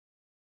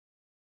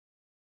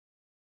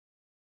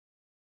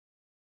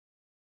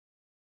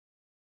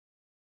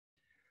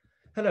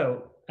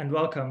Hello, and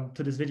welcome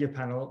to this video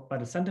panel by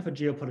the Center for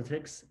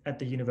Geopolitics at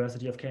the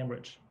University of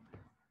Cambridge.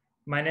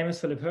 My name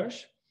is Philip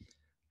Hirsch,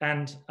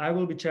 and I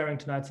will be chairing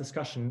tonight's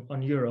discussion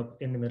on Europe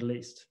in the Middle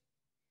East.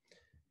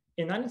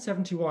 In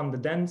 1971, the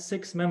then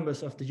 6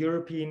 members of the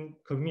European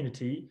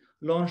Community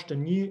launched a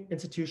new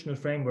institutional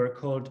framework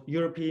called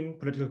European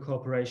Political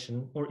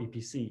Cooperation, or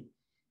EPC.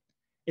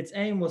 Its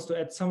aim was to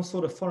add some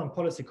sort of foreign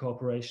policy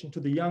cooperation to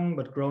the young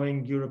but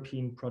growing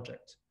European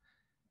project.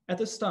 At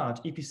the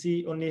start,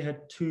 EPC only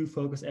had 2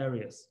 focus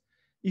areas,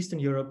 Eastern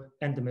Europe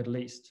and the Middle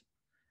East.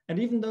 And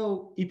even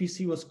though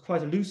EPC was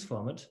quite a loose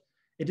format,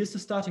 it is the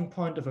starting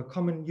point of a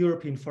common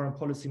European foreign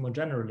policy more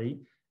generally,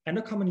 and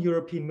a common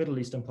European Middle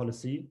Eastern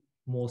policy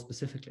more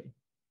specifically.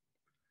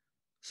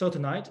 So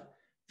tonight,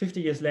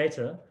 50 years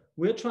later,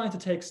 we're trying to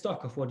take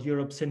stock of what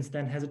Europe since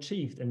then has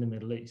achieved in the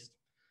Middle East.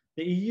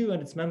 The EU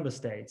and its member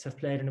states have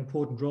played an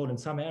important role in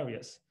some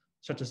areas,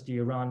 such as the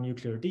Iran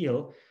nuclear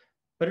deal,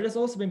 but it has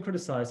also been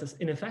criticized as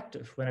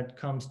ineffective when it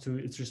comes to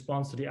its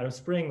response to the Arab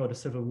Spring or the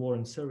civil war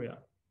in Syria.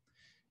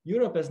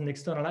 Europe as an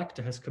external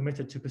actor has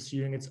committed to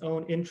pursuing its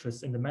own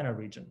interests in the MENA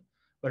region,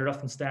 but it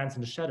often stands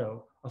in the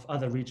shadow of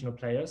other regional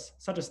players,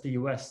 such as the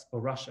US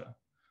or Russia.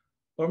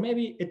 Or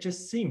maybe it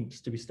just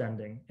seems to be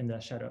standing in their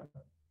shadow.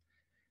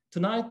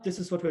 Tonight, this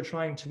is what we're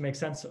trying to make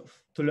sense of,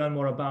 to learn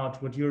more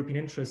about what European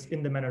interests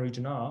in the MENA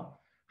region are,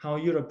 how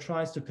Europe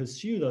tries to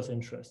pursue those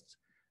interests,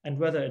 and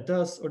whether it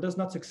does or does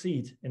not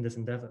succeed in this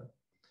endeavor.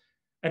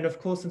 And of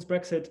course, since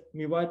Brexit,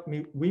 we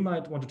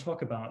might want to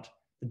talk about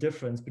the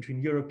difference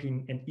between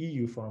European and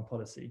EU foreign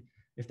policy,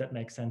 if that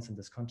makes sense in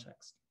this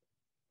context.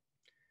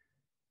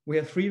 We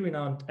have 3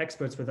 renowned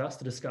experts with us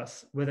to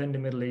discuss whether in the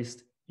Middle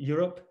East,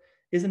 Europe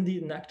is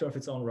indeed an actor of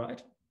its own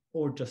right,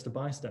 or just a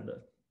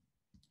bystander.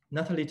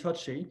 Nathalie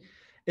Tocci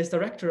is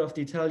director of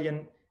the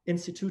Italian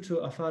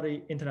Istituto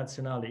Affari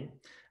Internazionali,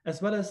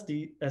 as well as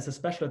a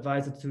special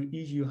advisor to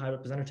EU High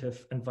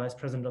Representative and Vice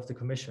President of the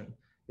Commission,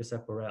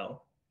 Josep Borrell.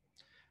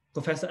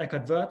 Professor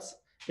Eckhard Wörz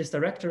is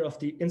director of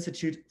the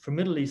Institute for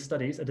Middle East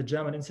Studies at the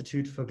German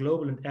Institute for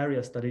Global and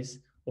Area Studies,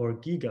 or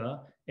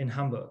GIGA, in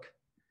Hamburg.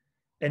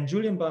 And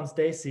Julian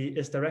Barnes-Dacey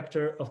is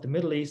director of the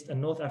Middle East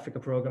and North Africa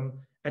program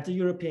at the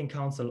European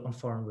Council on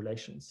Foreign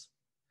Relations.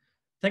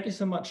 Thank you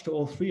so much to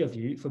all 3 of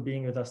you for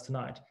being with us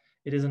tonight.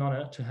 It is an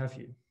honor to have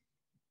you.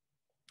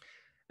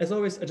 As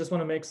always, I just want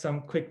to make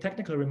some quick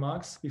technical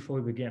remarks before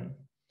we begin.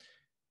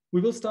 We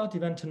will start the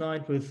event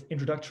tonight with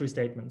introductory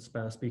statements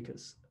by our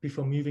speakers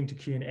before moving to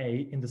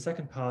Q&A in the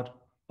second part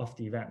of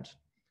the event.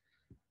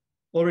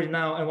 Already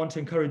now, I want to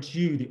encourage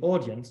you, the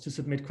audience, to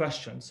submit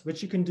questions,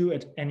 which you can do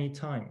at any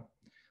time.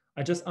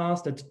 I just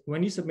ask that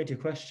when you submit your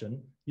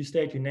question, you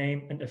state your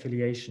name and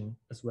affiliation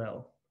as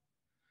well.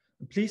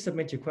 Please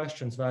submit your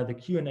questions via the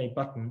Q&A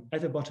button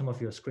at the bottom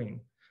of your screen,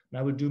 and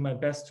I will do my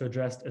best to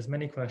address as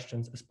many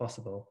questions as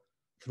possible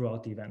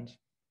throughout the event.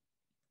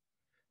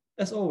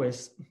 As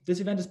always, this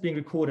event is being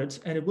recorded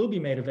and it will be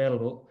made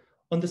available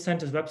on the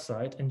Center's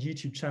website and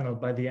YouTube channel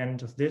by the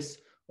end of this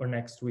or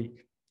next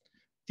week.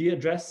 The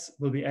address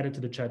will be added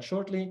to the chat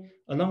shortly,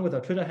 along with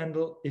our Twitter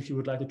handle if you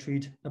would like to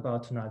tweet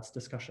about tonight's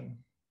discussion.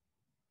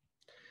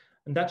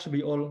 And that should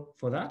be all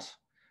for that.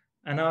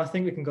 And now I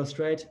think we can go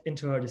straight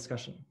into our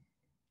discussion.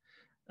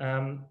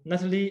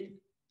 Nathalie,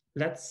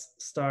 let's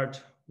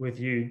start with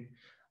you.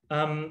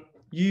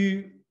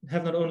 You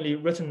have not only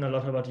written a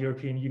lot about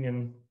European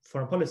Union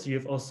foreign policy,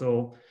 you've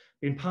also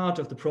been part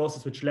of the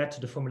process which led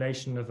to the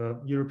formulation of a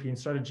European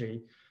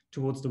strategy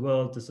towards the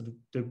world,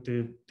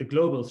 the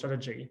global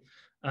strategy.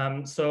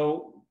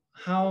 So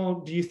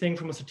how do you think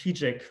from a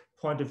strategic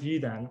point of view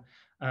then,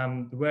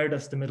 where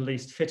does the Middle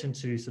East fit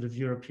into sort of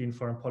European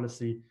foreign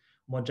policy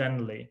more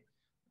generally?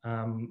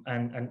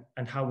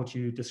 And how would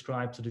you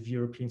describe sort of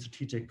European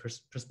strategic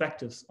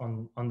perspectives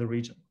on the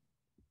region?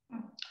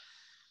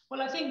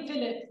 Well, I think,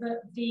 Philip,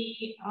 that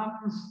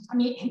I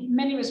mean, in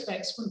many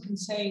respects, one can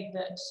say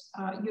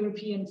that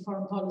European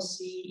foreign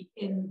policy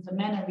in the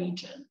MENA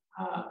region,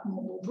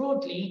 more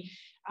broadly,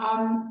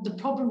 the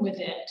problem with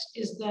it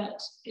is that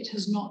it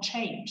has not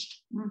changed.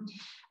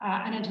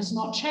 And it has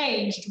not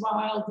changed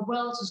while the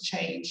world has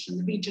changed and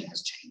the region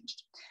has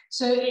changed.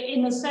 So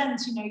in a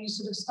sense, you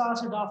sort of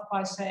started off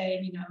by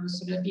saying,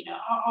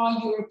 are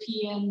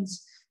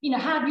Europeans,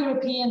 have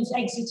Europeans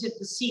exited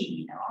the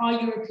sea? Are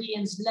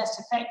Europeans less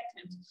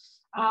effective?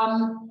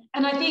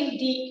 And I think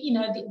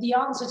the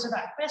answer to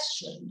that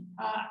question,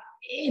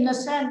 in a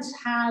sense,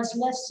 has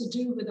less to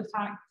do with the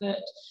fact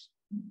that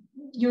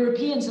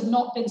Europeans have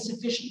not been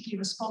sufficiently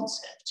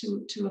responsive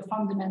to a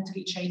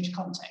fundamentally changed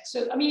context.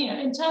 So, I mean,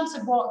 in terms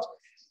of what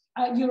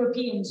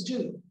Europeans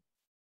do,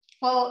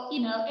 well,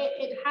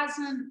 it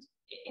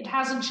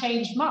hasn't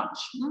changed much.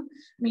 I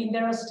mean,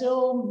 there are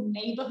still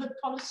neighborhood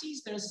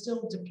policies, there is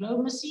still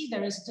diplomacy,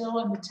 there is still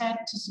an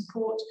attempt to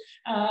support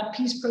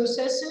peace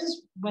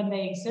processes when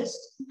they exist.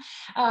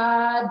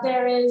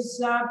 There is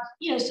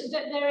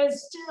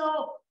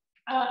still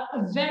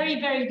a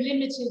very, very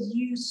limited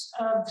use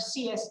of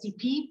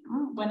CSDP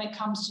when it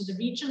comes to the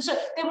region. So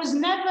there was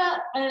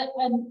never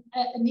an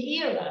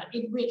era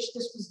in which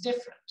this was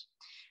different.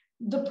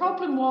 The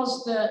problem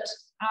was that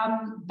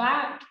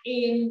back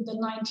in the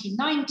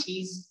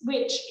 1990s,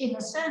 which in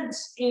a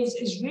sense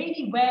is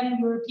really when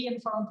European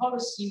foreign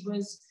policy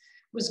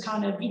was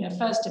kind of,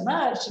 first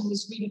emerged and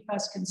was really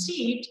first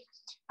conceived,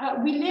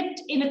 we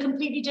lived in a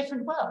completely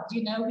different world.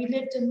 We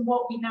lived in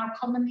what we now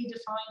commonly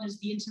define as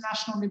the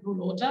international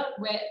liberal order,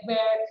 where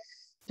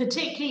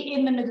particularly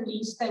in the Middle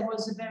East, there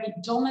was a very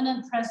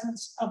dominant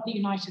presence of the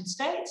United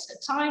States.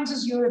 At times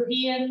as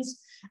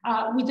Europeans,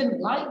 we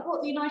didn't like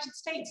what the United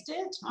States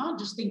did.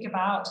 Just think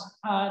about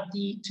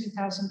the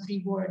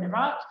 2003 war in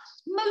Iraq.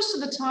 Most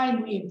of the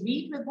time we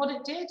agreed with what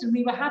it did, and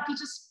we were happy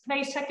to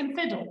play second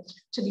fiddle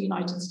to the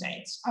United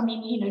States. I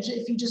mean,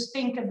 if you just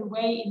think of the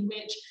way in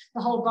which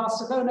the whole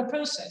Barcelona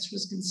process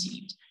was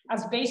conceived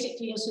as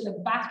basically a sort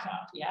of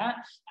backup,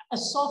 a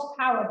soft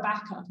power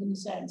backup in a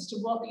sense to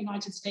what the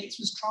United States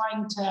was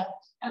trying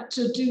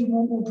to do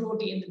more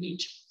broadly in the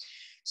region.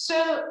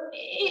 So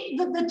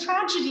the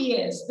tragedy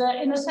is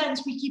that in a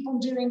sense we keep on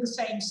doing the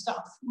same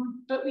stuff,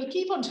 but we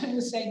keep on doing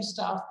the same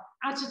stuff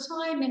at a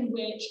time in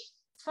which,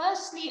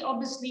 firstly,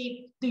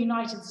 obviously the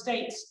United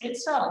States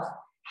itself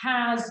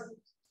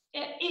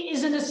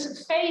is in a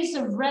phase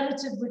of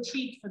relative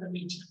retreat for the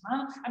region.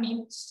 I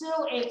mean,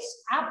 still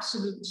its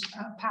absolute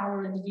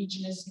power in the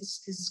region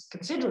is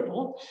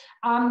considerable,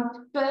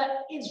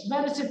 but its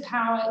relative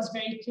power is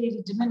very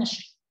clearly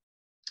diminishing.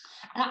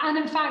 And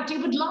in fact, it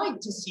would like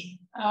to see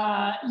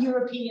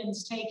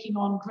Europeans taking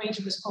on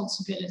greater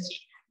responsibility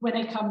when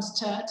it comes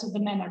to the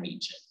MENA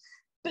region.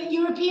 But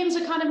Europeans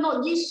are kind of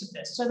not used to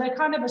this, so they're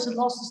kind of at a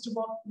loss as to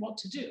what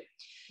to do.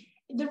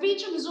 The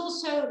region has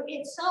also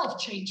itself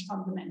changed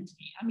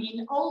fundamentally. I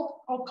mean,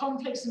 all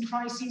conflicts and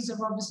crises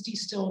are obviously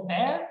still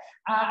there,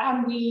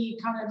 and we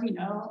kind of,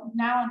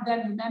 now and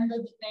then remember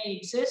that they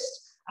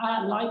exist,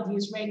 like the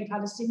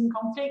Israeli-Palestinian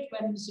conflict,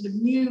 when sort of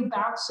new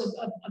bouts of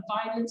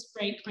violence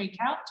break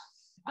out.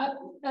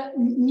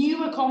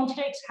 Newer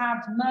conflicts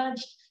have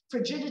emerged.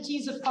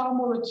 Fragilities are far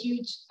more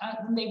acute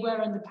than they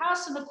were in the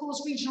past, and of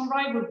course, regional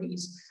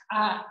rivalries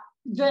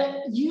that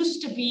used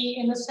to be,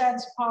 in a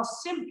sense, far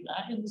simpler,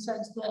 in the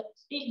sense that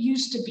it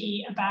used to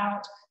be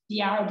about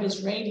the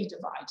Arab-Israeli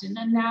divide. And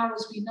then now,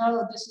 as we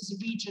know, this is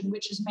a region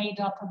which is made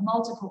up of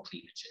multiple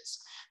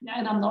cleavages.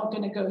 And I'm not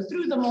going to go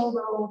through them all.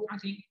 We're all, I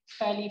think,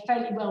 fairly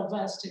well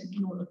versed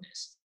in all of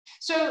this.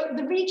 So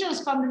the region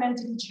has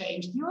fundamentally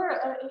changed.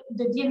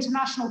 The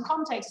international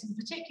context, in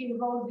particular the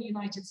role of the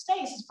United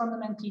States, has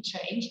fundamentally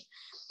changed.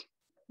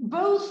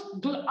 Both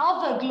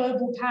other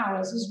global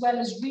powers as well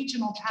as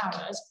regional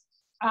powers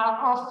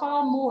are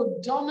far more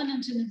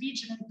dominant in the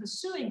region in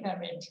pursuing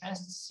their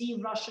interests. See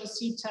Russia,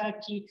 see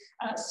Turkey,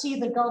 see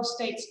the Gulf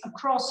states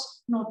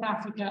across North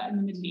Africa and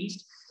the Middle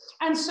East.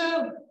 And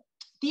so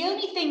the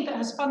only thing that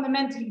has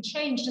fundamentally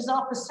changed is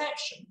our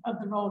perception of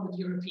the role of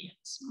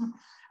Europeans.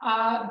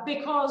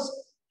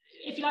 Because,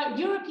 if you like,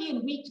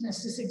 European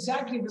weakness is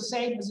exactly the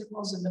same as it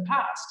was in the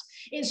past.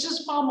 It's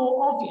just far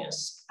more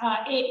obvious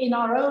in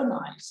our own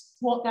eyes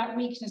what that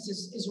weakness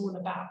is all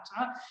about.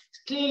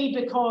 Clearly,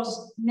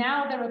 because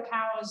now there are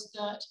powers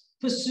that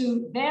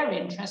pursue their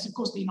interests. Of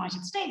course, the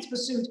United States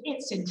pursued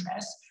its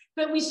interests,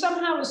 but we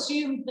somehow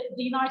assumed that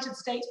the United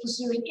States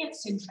pursuing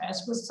its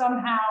interests was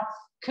somehow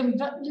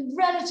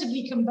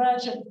relatively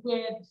convergent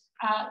with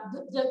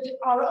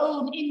our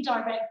own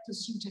indirect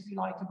pursuit, if you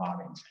like, of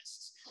our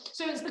interests.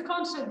 So it's the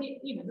concept,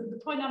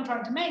 the point I'm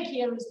trying to make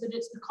here is that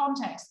it's the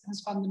context that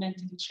has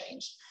fundamentally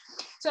changed.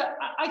 So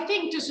I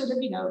think to sort of,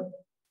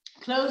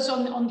 close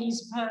on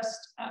these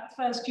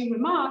first few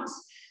remarks,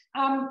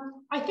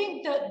 I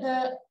think that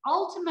the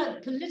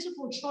ultimate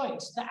political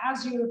choice that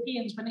as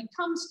Europeans, when it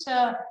comes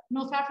to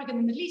North Africa and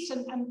the Middle East,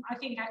 and I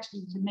think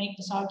actually we can make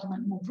this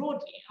argument more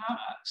broadly,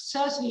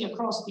 certainly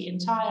across the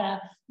entire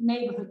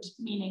neighborhood,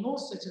 meaning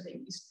also to the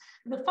East,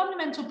 the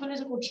fundamental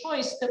political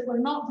choice that we're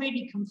not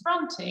really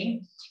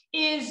confronting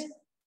is,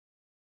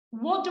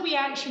 what do we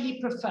actually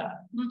prefer?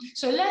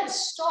 So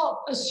let's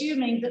stop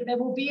assuming that there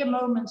will be a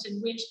moment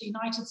in which the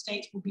United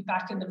States will be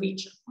back in the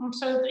region.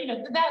 So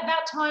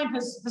that time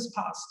has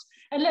passed.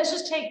 And let's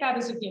just take that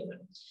as a given.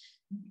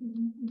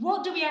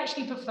 What do we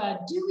actually prefer?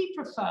 Do we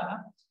prefer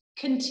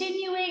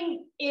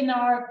continuing in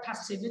our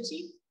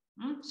passivity,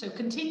 so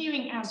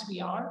continuing as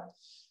we are,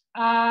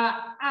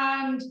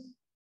 and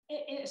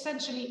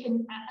essentially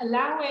in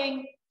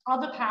allowing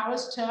other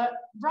powers to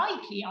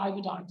rightly, I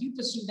would argue,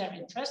 pursue their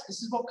interests?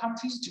 This is what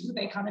countries do.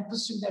 They kind of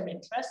pursue their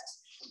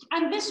interests.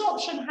 And this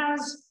option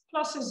has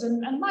pluses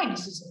and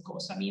minuses, of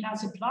course. I mean,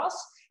 as a plus,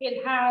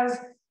 it has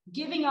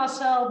giving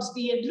ourselves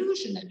the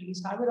illusion, at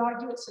least, I would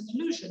argue it's an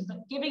illusion,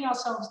 but giving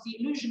ourselves the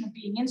illusion of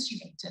being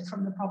insulated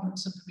from the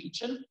problems of the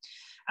region.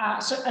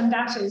 And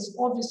that is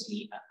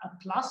obviously a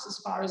plus as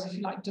far as, if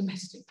you like,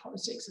 domestic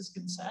politics is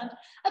concerned.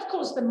 Of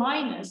course, the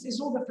minus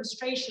is all the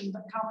frustration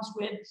that comes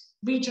with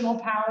regional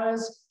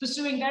powers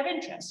pursuing their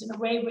interests in a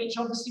way which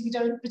obviously we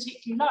don't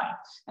particularly like.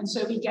 And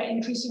so we get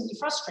increasingly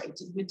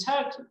frustrated with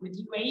Turkey, with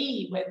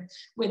UAE,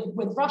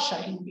 with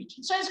Russia in the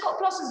region. So it's got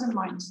pluses and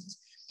minuses.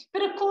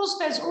 But of course,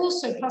 there's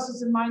also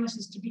pluses and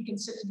minuses to be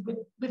considered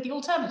with the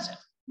alternative.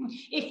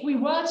 If we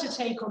were to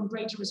take on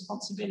greater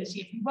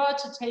responsibility, if we were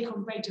to take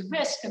on greater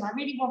risk, and I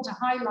really want to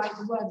highlight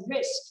the word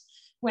risk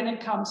when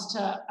it comes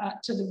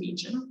to the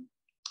region,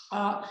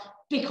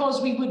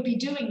 because we would be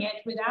doing it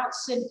without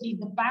simply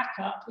the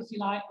backup, if you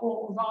like,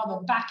 or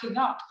rather backing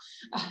up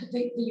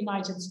the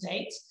United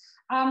States.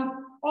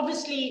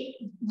 Obviously,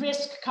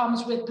 risk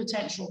comes with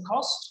potential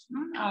cost,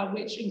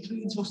 which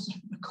includes also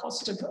the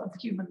cost of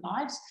human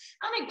lives,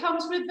 and it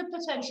comes with the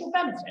potential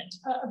benefit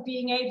of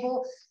being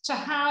able to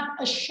have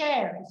a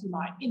share, if you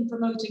like, in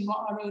promoting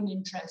what our own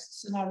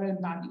interests and our own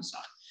values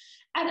are.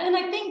 And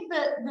I think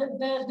that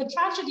the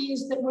tragedy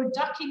is that we're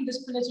ducking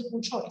this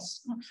political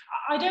choice.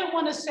 I don't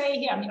want to say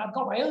here, I mean, I've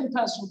got my own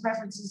personal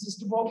preferences as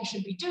to what we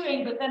should be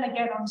doing, but then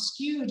again, I'm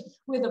skewed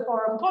with a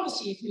foreign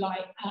policy, if you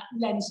like,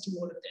 lens to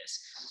all of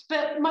this.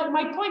 But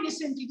my point is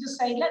simply to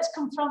say, let's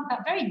confront that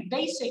very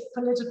basic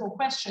political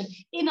question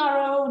in our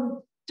own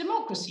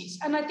democracies.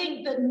 And I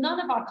think that none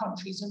of our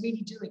countries are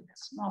really doing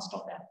this. And I'll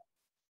stop there.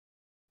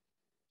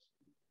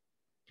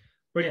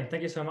 Brilliant,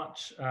 thank you so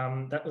much.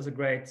 That was a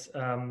great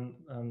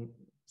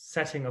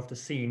setting of the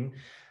scene.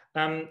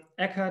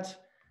 Eckhard,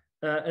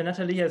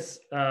 Natalie has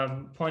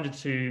pointed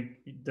to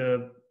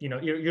the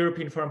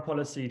European foreign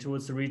policy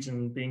towards the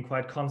region being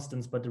quite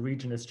constant, but the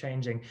region is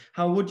changing.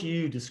 How would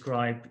you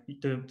describe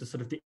the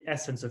sort of the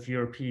essence of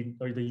European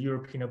or the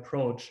European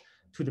approach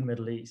to the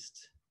Middle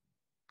East?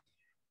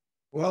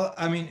 Well,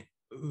 I mean,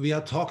 we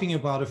are talking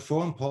about a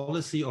foreign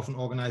policy of an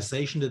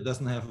organization that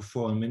doesn't have a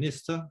foreign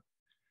minister.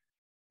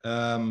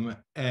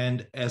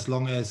 And as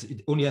long as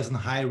it only has a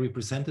high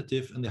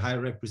representative, and the high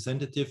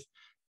representative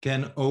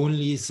can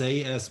only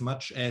say as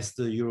much as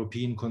the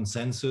European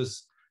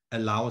consensus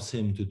allows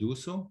him to do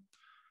so.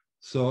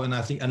 So, and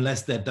I think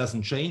unless that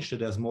doesn't change, that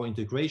there's more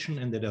integration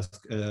and that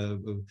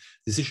there's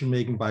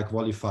decision-making by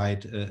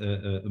qualified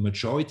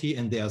majority,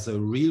 and there's a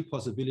real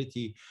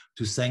possibility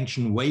to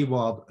sanction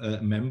wayward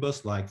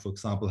members, like, for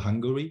example,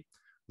 Hungary,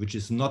 which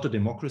is not a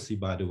democracy,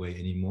 by the way,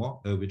 anymore,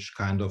 which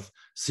kind of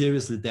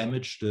seriously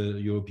damaged the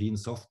European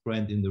soft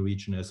brand in the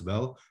region as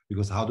well.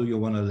 Because how do you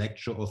want to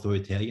lecture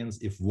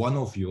authoritarians if one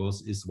of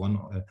yours is one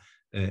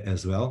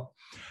as well?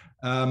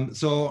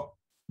 So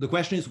the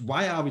question is,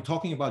 why are we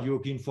talking about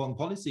European foreign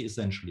policy,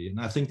 essentially? And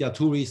I think there are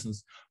two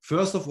reasons.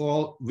 First of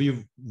all,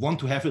 we want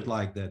to have it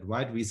like that,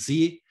 right? We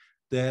see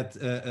that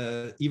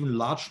even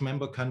large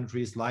member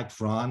countries like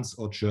France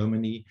or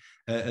Germany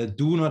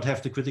do not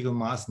have the critical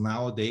mass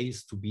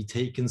nowadays to be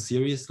taken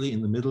seriously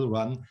in the middle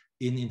run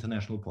in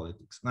international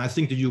politics. And I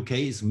think the UK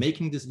is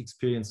making this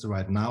experience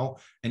right now,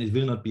 and it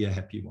will not be a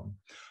happy one.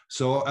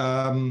 So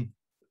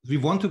we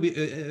want to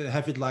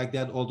have it like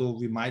that, although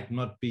we might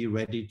not be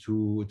ready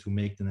to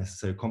make the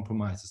necessary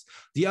compromises.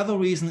 The other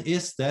reason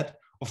is that,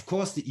 of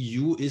course, the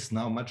EU is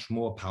now much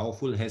more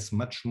powerful, has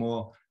much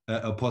more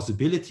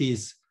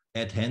possibilities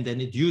at hand than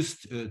it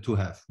used to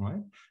have,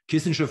 right?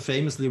 Kissinger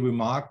famously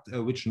remarked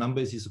which number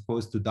is he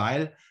supposed to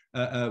dial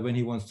when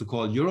he wants to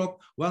call Europe.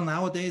 Well,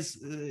 nowadays,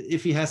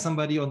 if he has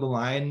somebody on the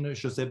line,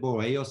 Josep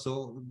Borrell or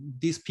so,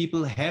 these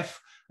people have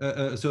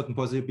certain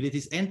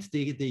possibilities, and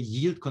they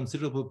yield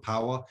considerable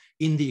power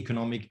in the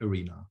economic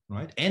arena,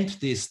 right? And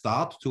they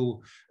start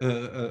to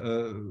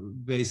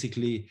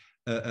basically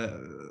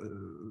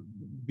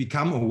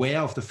become aware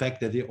of the fact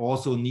that they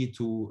also need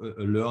to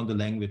learn the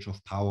language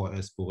of power,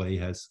 as Borrell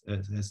has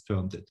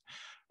termed it.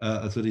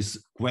 So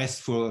this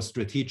quest for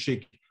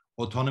strategic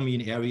autonomy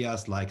in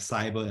areas like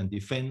cyber and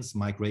defense,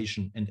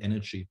 migration and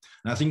energy.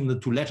 And I think in the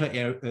two latter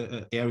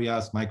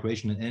areas,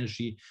 migration and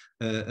energy,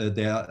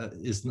 there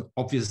is an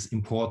obvious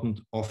importance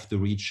of the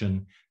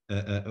region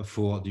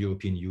for the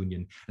European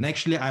Union. And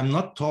actually, I'm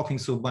not talking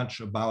so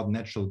much about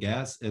natural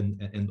gas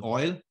and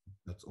oil.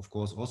 That's, of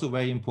course, also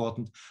very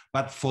important,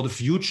 but for the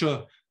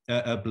future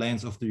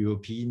plans of the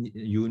European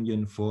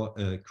Union for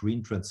a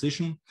green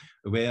transition,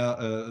 where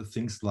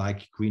things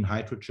like green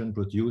hydrogen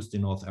produced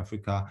in North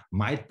Africa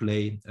might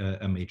play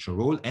a major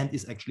role, and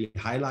is actually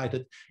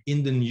highlighted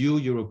in the new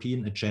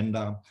European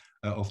agenda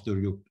of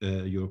the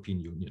European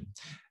Union.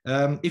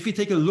 If we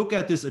take a look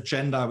at this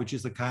agenda, which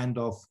is a kind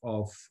of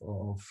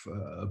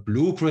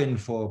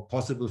blueprint for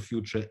possible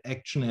future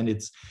action, and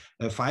its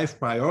 5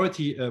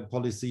 priority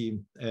policy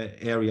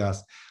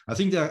areas, I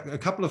think there are a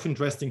couple of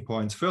interesting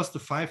points. First, the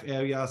 5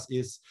 areas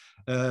is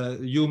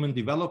human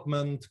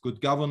development, good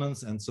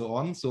governance, and so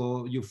on.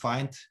 So you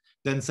find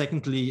then,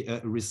 secondly,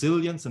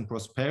 resilience and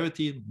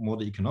prosperity, more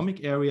the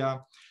economic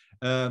area.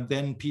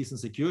 Then peace and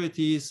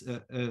securities,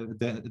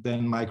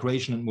 then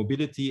migration and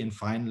mobility, and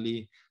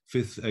finally,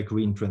 5th,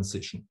 green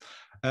transition.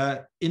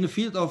 In the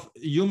field of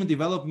human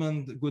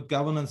development, good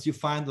governance, you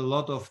find a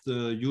lot of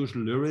the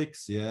usual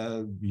lyrics,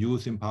 yeah,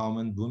 youth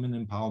empowerment,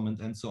 women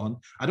empowerment, and so on.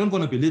 I don't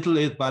want to belittle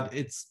it, but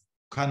it's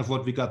kind of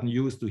what we gotten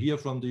used to hear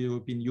from the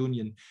European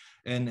Union,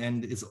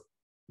 and it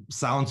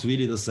sounds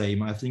really the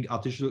same. I think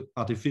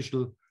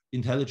artificial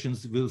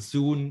intelligence will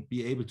soon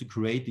be able to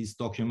create these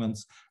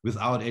documents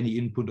without any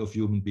input of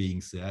human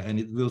beings, yeah, and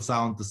it will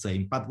sound the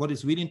same. But what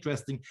is really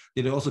interesting,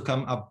 they also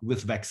come up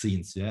with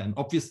vaccines, yeah, and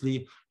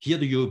obviously here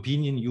the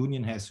European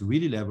Union has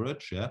really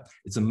leverage. Yeah?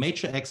 It's a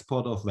major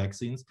exporter of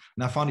vaccines.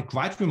 And I found it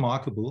quite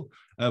remarkable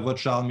what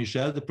Charles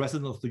Michel, the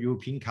president of the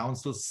European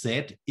Council,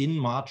 said in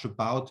March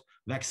about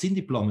vaccine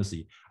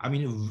diplomacy. I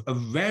mean, a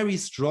very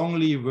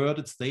strongly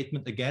worded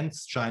statement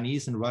against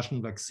Chinese and Russian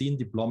vaccine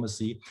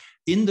diplomacy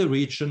in the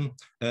region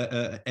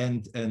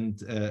and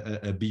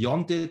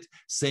beyond it,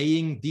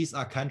 saying these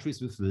are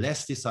countries with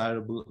less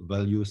desirable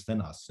values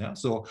than us. Yeah?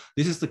 So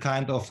this is the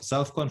kind of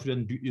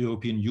self-confident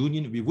European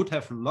Union we would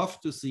have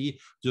loved to see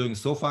during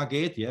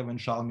SofaGate, yeah, when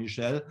Charles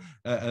Michel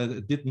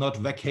did not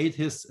vacate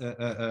his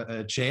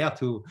chair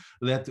to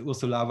let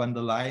Ursula von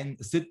der Leyen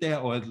sit there,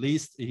 or at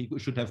least he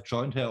should have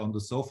joined her on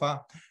the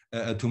sofa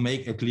to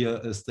make a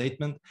clear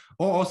statement.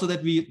 Or also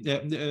that we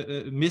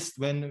missed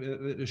when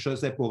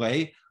Josep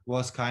Borrell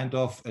was kind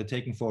of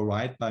taken for a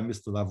ride by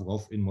Mr.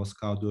 Lavrov in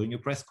Moscow during a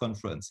press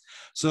conference.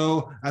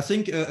 So I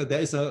think there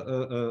is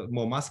a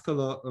more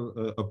muscular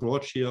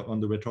approach here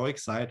on the rhetoric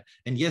side.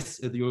 And yes,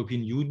 the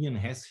European Union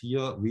has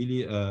here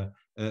really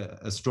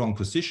a strong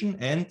position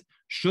and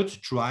should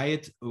try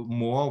it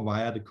more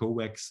via the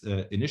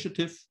COVAX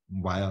initiative,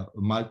 via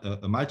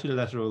a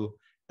multilateral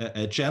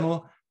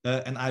channel.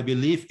 And I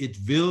believe it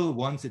will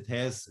once it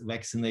has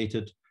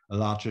vaccinated a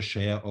larger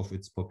share of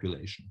its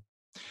population.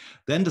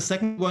 Then the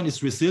second one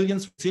is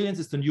resilience. Resilience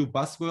is the new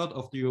buzzword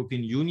of the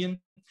European Union.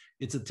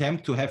 Its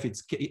attempt to have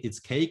its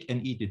cake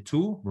and eat it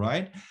too,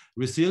 right?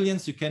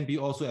 Resilience, you can be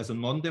also as a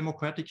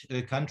non-democratic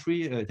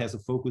country. It has a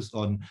focus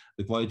on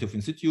the quality of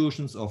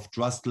institutions, of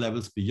trust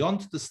levels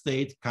beyond the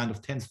state, kind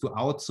of tends to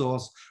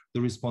outsource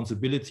the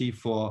responsibility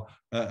for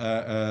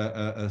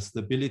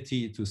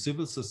stability to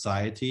civil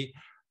society.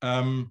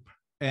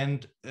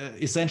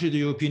 Essentially the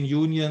European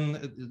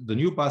Union, the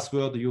new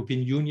buzzword, the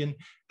European Union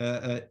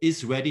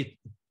is ready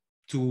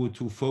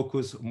to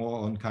focus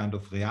more on kind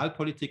of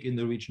realpolitik in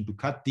the region, to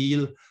cut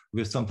deals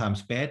with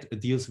sometimes bad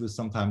deals with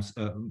sometimes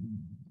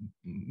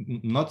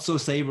not so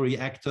savory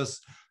actors.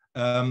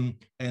 And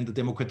the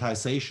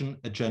democratization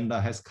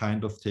agenda has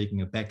kind of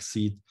taken a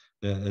backseat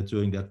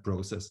during that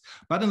process.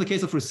 But in the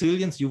case of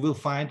resilience, you will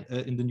find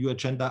in the new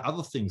agenda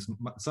other things,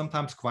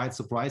 sometimes quite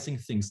surprising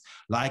things,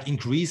 like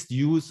increased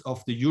use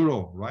of the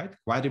euro, right?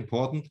 Quite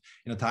important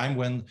in a time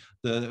when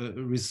the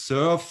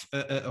reserve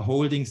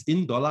holdings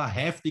in dollar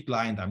have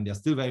declined. I mean, they're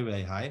still very,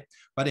 very high,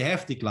 but they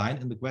have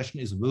declined. And the question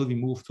is, will we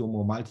move to a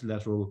more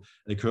multilateral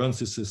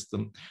currency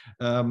system?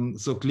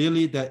 So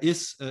clearly there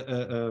is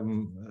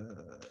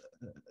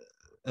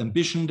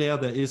ambition there,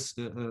 there is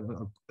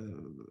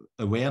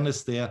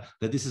awareness there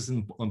that this is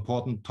an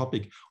important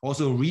topic.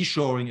 Also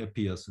reshoring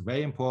appears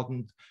very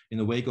important in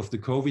the wake of the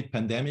COVID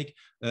pandemic.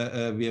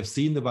 We have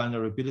seen the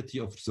vulnerability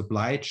of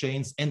supply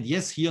chains. And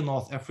yes, here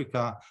North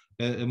Africa,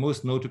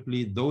 most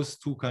notably those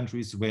two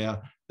countries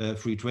where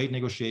free trade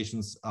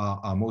negotiations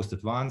are most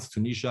advanced,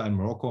 Tunisia and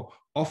Morocco,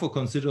 offer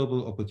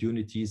considerable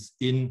opportunities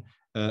in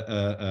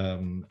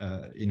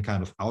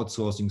kind of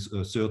outsourcing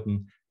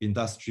certain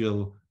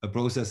industrial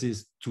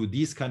processes to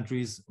these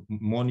countries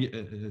more,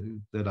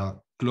 that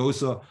are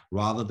closer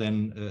rather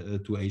than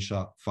to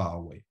Asia far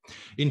away.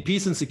 In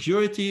peace and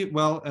security,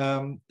 well,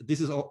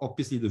 this is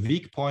obviously the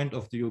weak point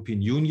of the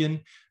European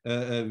Union.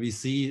 We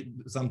see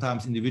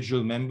sometimes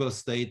individual member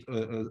states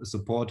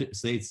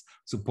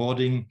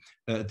supporting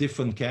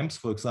different camps.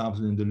 For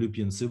example, in the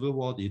Libyan civil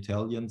war, the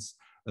Italians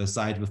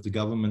side with the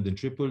government in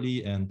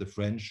Tripoli and the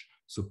French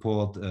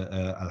support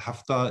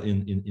al-Haftar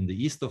in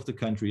the east of the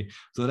country.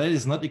 So that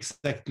is not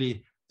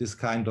exactly this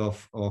kind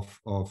of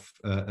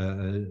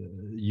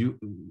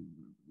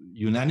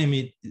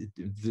unanimity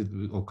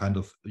or kind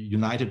of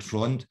united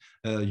front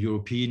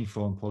European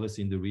foreign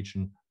policy in the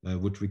region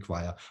would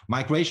require.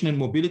 Migration and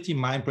mobility,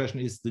 my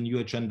impression is the new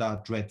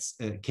agenda treads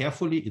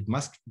carefully. It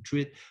must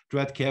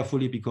tread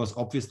carefully because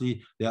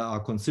obviously there are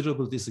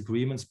considerable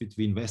disagreements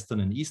between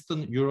Western and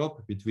Eastern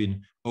Europe,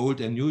 between old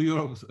and new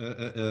Europe,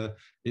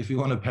 if you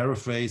want to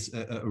paraphrase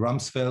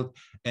Rumsfeld,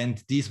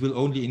 and these will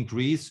only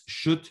increase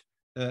should,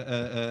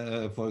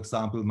 for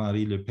example,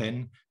 Marine Le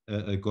Pen,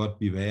 God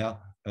beware,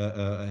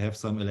 have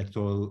some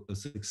electoral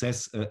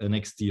success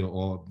next year,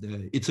 or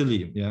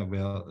Italy, yeah,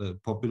 where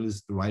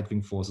populist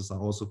right-wing forces are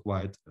also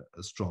quite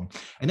strong.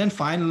 And then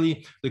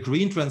finally, the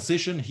green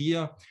transition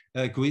here,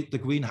 the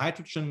green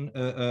hydrogen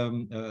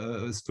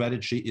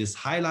strategy is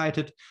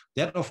highlighted.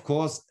 That, of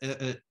course,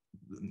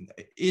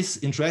 is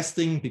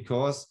interesting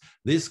because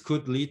this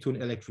could lead to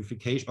an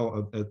electrification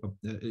or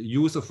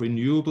use of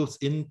renewables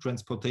in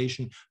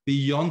transportation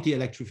beyond the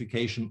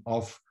electrification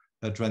of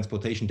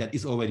transportation that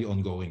is already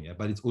ongoing, yeah,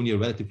 but it's only a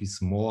relatively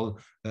small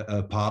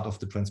part of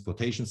the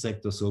transportation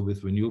sector. So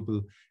with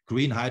renewable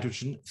green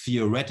hydrogen,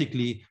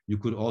 theoretically, you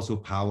could also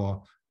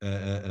power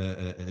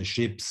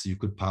ships, you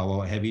could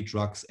power heavy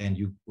trucks, and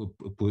you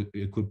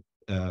could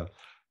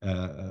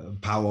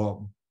power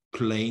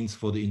planes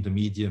for the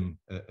intermediate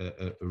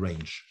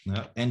range,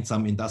 and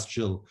some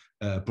industrial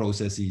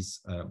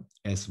processes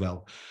as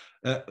well.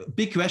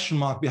 Big question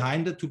mark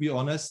behind it, to be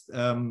honest,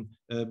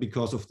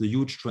 because of the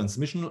huge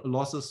transmission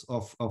losses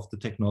of the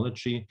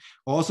technology.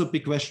 Also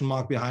big question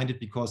mark behind it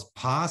because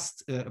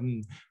past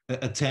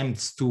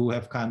attempts to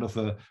have kind of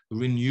a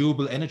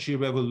renewable energy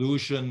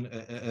revolution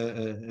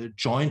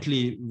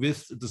jointly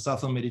with the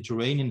Southern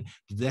Mediterranean,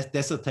 the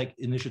Desertec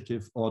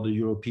initiative or the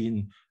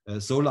European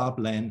solar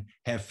plan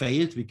have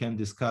failed. We can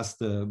discuss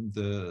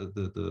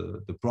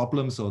the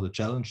problems or the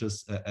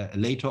challenges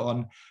later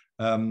on.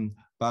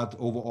 But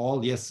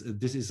overall, yes,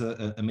 this is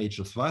a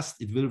major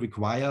thrust. It will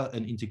require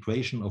an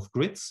integration of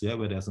grids, yeah,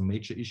 where there's a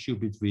major issue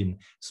between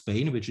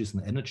Spain, which is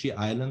an energy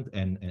island,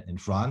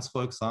 and France,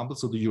 for example.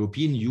 So the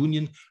European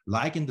Union,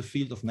 like in the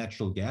field of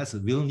natural gas,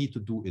 will need to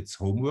do its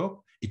homework.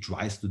 It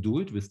tries to do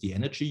it with the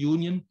energy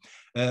union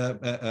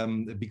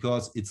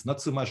because it's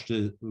not so much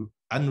the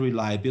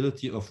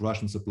unreliability of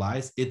Russian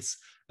supplies, it's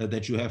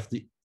that you have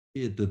the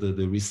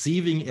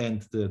receiving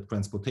and the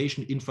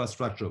transportation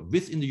infrastructure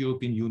within the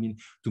European Union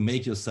to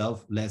make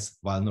yourself less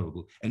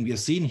vulnerable. And we have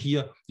seen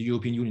here the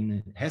European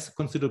Union has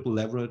considerable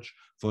leverage.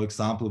 For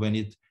example, when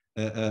it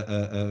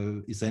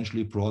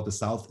essentially brought the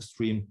South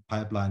Stream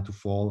pipeline to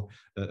fall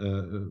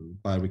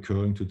by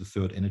recurring to the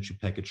third energy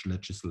package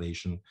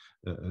legislation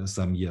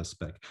some years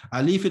back.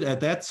 I leave it at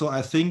that. So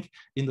I think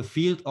in the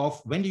field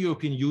of when the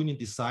European Union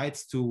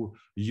decides to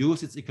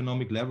use its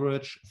economic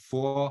leverage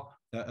for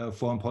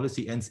foreign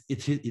policy, and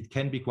it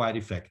can be quite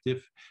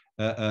effective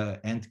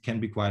and can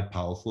be quite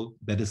powerful.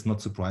 That is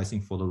not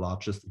surprising for the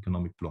largest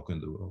economic bloc in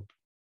the world.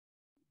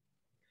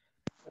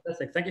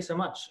 Fantastic, thank you so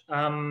much.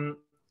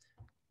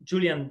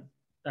 Julian,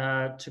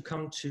 to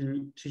come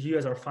to you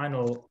as our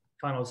final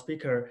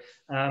speaker,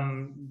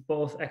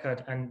 both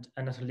Eckhard and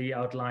Nathalie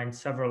outlined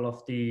several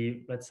of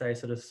the, let's say,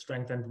 sort of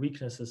strengths and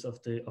weaknesses of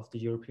the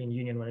European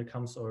Union when it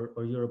comes,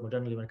 or Europe more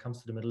generally when it comes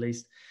to the Middle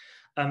East.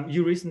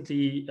 You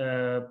recently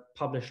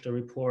published a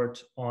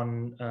report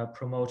on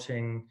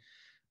promoting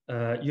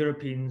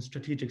European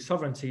strategic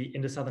sovereignty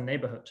in the southern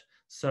neighborhood.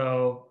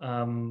 So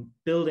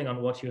building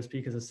on what your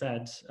speakers have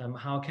said,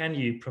 how can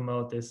you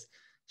promote this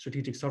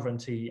strategic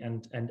sovereignty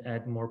and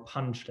add more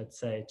punch, let's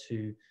say,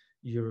 to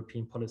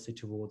European policy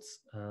towards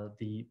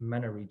the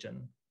MENA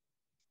region?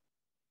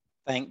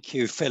 Thank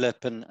you,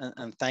 Philip,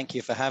 and thank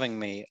you for having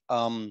me.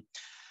 And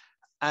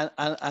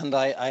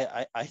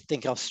I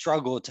think I'll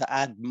struggle to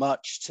add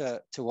much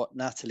to what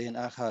Nathalie and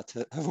Eckhard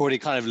have already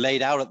kind of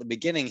laid out at the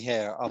beginning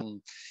here.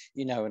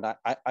 You know, and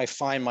I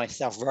find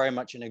myself very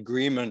much in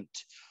agreement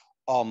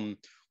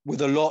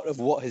with a lot of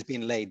what has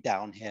been laid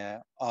down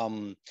here.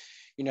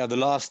 You know, the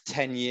last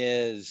 10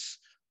 years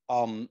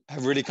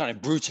have really kind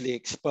of brutally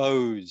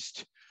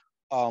exposed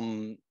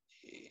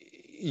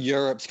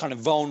Europe's kind of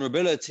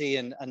vulnerability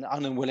and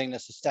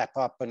unwillingness to step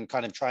up and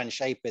kind of try and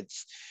shape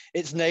its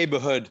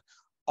neighborhood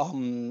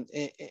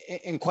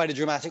in quite a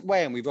dramatic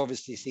way. And we've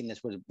obviously seen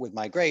this with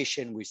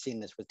migration, we've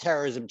seen this with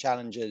terrorism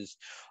challenges,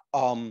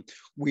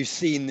 we've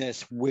seen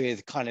this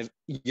with kind of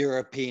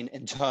European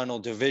internal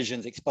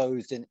divisions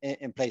exposed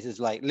in places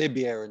like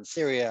Libya and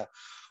Syria,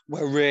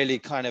 where really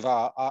kind of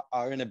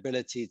our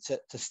inability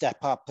to step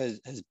up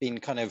has been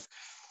kind of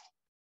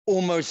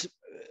almost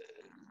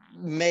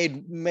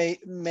made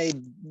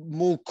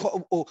more,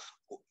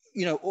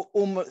 you know,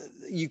 almost,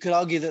 you could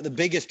argue that the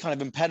biggest kind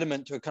of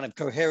impediment to a kind of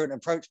coherent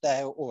approach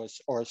there, or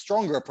a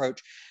stronger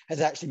approach,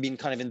 has actually been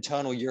kind of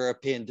internal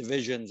European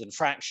divisions and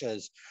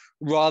fractures,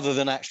 rather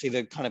than actually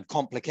the kind of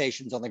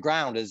complications on the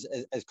ground as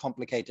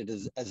complicated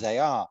as they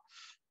are.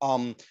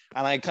 And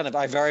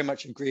I very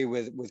much agree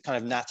with kind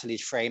of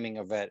Nathalie's framing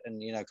of it,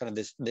 and you know, kind of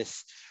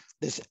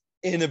this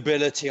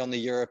inability on the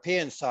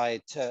European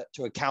side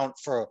to account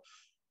for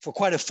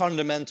quite a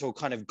fundamental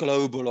kind of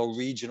global or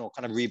regional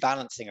kind of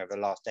rebalancing over the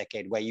last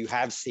decade, where you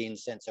have seen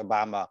since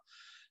Obama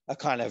a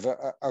kind of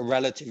a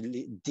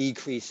relatively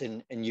decrease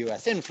in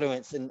US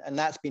influence, and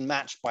that's been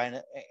matched by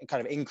a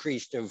kind of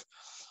increase of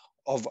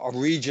a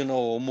regional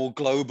or more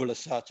global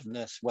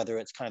assertiveness, whether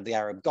it's kind of the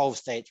Arab Gulf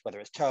states, whether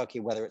it's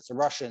Turkey, whether it's the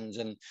Russians,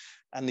 and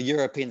the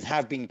Europeans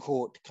have been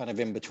caught kind of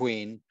in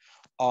between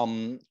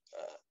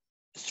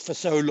for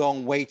so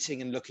long,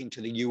 waiting and looking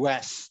to the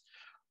US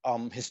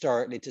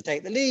historically to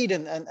take the lead,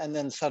 and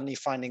then suddenly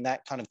finding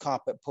that kind of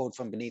carpet pulled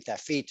from beneath their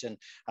feet, and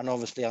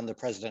obviously under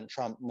President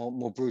Trump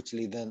more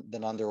brutally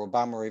than under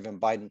Obama or even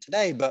Biden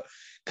today, but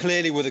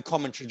clearly with a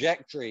common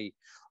trajectory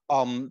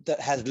that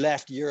has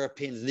left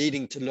Europeans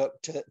needing to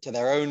look to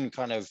their own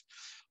kind of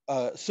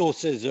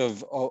sources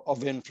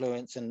of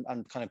influence and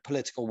kind of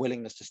political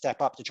willingness to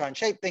step up to try and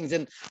shape things,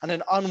 and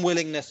an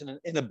unwillingness and an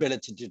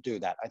inability to do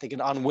that. I think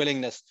an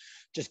unwillingness,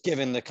 just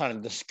given the kind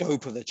of the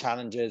scope of the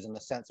challenges and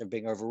the sense of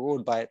being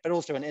overruled by it, but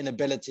also an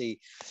inability,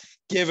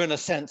 given a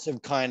sense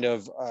of kind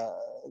of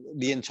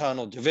the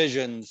internal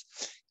divisions,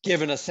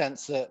 given a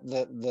sense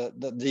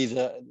that these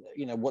are,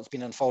 you know, what's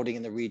been unfolding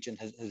in the region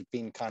has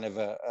been kind of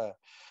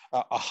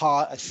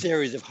a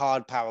series of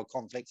hard power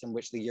conflicts in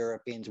which the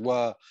Europeans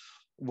were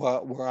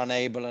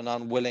unable and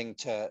unwilling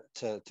to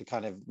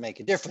kind of make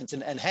a difference,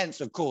 and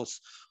hence, of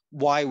course,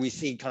 why we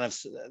see kind of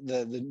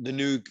the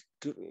new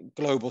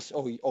global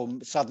or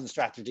southern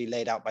strategy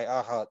laid out by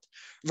Erhard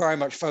very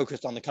much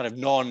focused on the kind of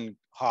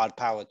non-hard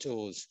power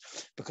tools,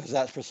 because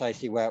that's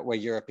precisely where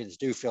Europeans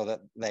do feel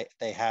that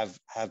they have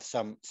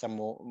some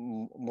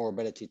more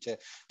ability to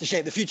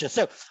shape the future.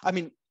 So I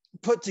mean,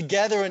 put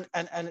together,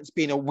 and it's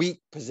been a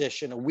weak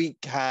position, a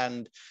weak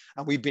hand,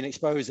 and we've been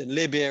exposed in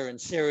Libya and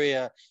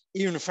Syria,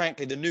 even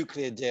frankly the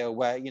nuclear deal,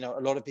 where, you know,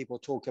 a lot of people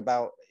talk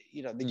about,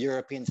 you know, the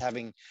Europeans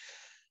having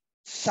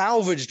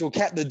salvaged or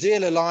kept the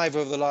deal alive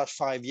over the last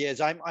 5 years.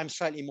 I'm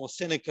slightly more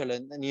cynical,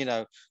 and you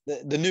know,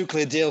 the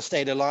nuclear deal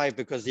stayed alive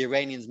because the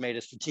Iranians made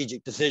a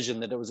strategic decision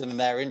that it was in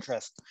their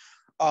interest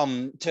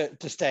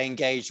to stay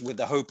engaged, with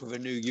the hope of a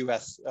new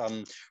US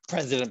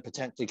president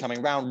potentially coming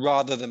around,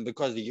 rather than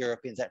because the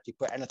Europeans actually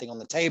put anything on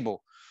the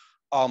table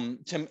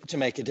to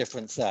make a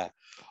difference there.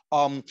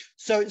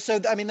 So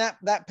I mean,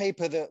 that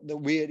paper that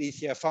we at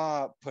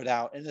ECFR put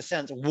out, in a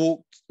sense,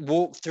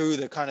 walked through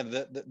the kind of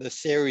the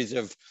series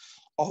of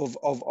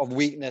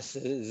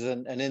weaknesses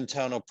and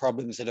internal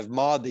problems that have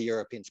marred the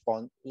European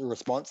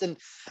response, and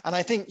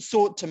I think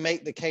sought to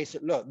make the case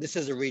that, look, this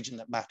is a region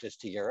that matters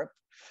to Europe.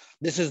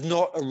 This is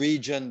not a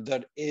region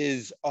that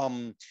is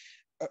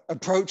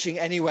approaching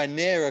anywhere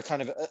near a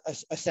kind of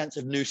a sense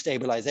of new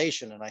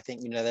stabilization. And I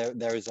think, you know,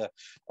 there is a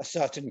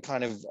certain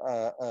kind of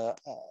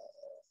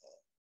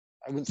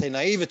I wouldn't say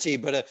naivety,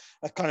 but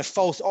a kind of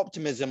false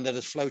optimism that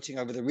is floating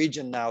over the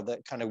region now,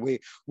 that kind of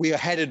we are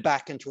headed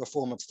back into a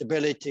form of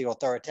stability,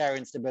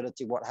 authoritarian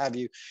stability, what have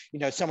you. You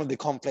know, some of the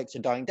conflicts are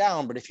dying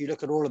down, but if you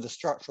look at all of the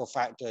structural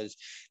factors,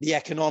 the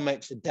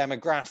economics, the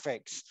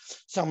demographics,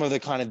 some of the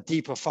kind of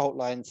deeper fault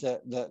lines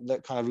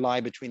that kind of lie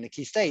between the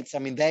key states, I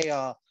mean, they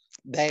are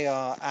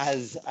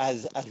as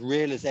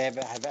real as they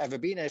have ever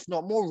been, and if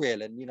not more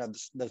real. And, you know,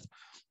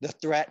 the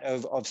threat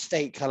of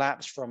state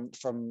collapse from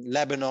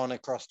Lebanon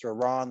across to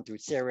Iran, through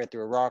Syria,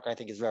 through Iraq, I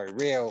think is very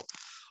real.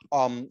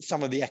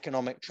 Some of the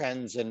economic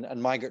trends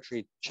and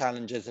migratory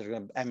challenges that are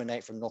going to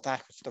emanate from North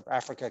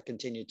Africa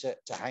continue to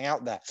hang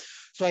out there.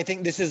 So I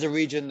think this is a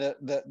region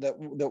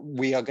that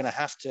we are going to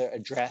have to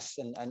address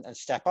and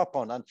step up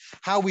on. And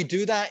how we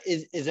do that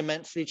is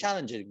immensely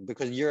challenging,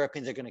 because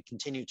Europeans are going to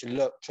continue to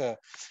look to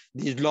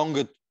these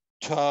longer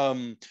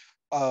term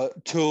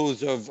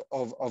tools of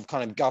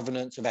kind of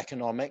governance, of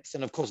economics.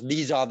 And of course,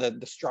 these are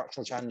the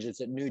structural challenges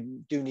that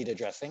do need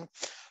addressing.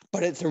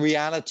 But it's a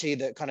reality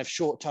that kind of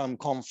short-term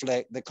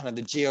conflict, the kind of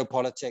the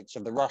geopolitics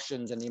of the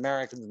Russians and the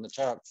Americans and the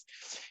Turks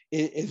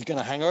is going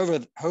to hang over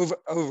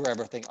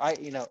everything.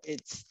 You know,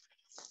 it's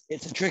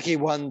a tricky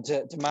one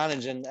to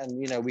manage, and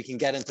you know, we can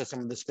get into some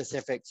of the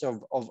specifics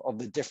of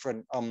the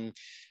different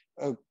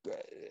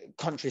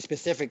country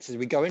specifics as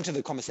we go into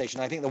the conversation.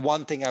 I think the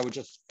one thing I would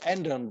just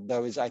end on,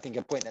 though, is I think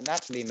a point that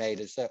Natalie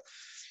made, is that,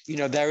 you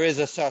know, there is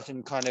a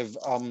certain kind of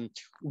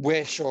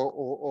wish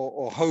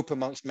or hope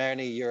amongst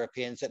many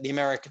Europeans that the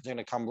Americans are going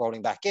to come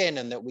rolling back in,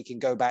 and that we can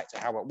go back to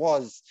how it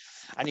was.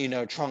 And, you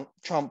know,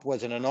 Trump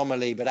was an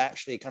anomaly, but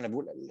actually kind of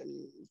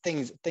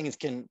things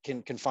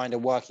can find a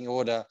working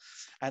order,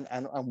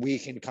 and we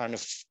can kind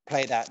of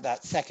play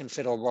that second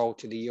fiddle role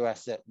to the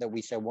US that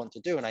we so want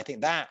to do. And I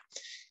think that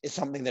is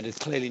something that is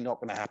clearly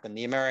not going to happen.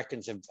 The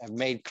Americans have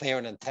made clear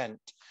an intent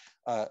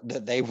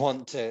that they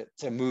want to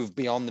move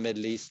beyond the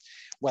Middle East,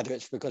 whether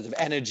it's because of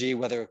energy,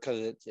 whether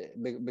it's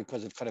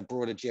because of kind of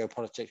broader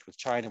geopolitics with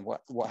China and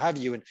what have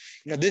you. And,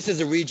 you know, this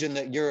is a region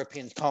that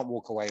Europeans can't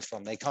walk away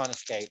from. They can't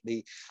escape.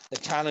 The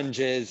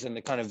challenges and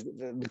the kind of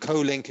the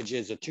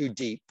co-linkages are too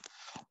deep.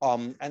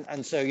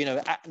 And so, you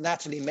know,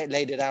 Natalie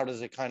laid it out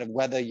as a kind of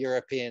whether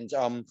Europeans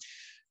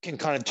can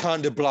kind of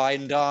turn a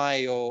blind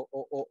eye or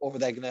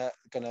they're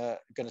gonna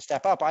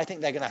step up. I think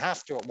they're gonna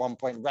have to at one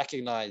point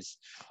recognize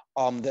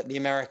that the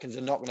Americans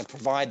are not going to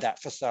provide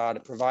that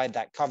facade, provide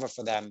that cover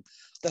for them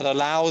that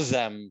allows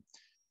them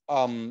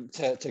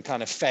to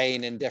kind of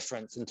feign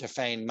indifference and to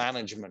feign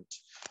management.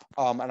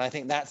 And I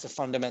think that's a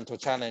fundamental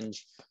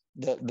challenge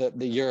that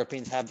the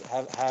Europeans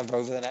have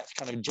over the next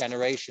kind of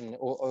generation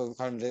or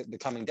kind of the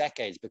coming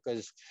decades,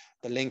 because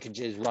the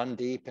linkages run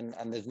deep and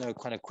there's no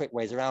kind of quick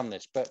ways around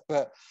this. But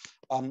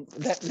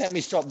let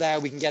me stop there.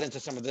 We can get into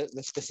some of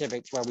the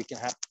specifics where we can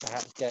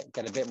perhaps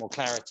get a bit more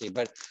clarity.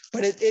 But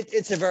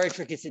it's a very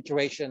tricky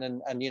situation,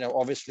 and you know,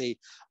 obviously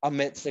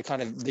amidst the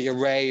kind of the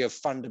array of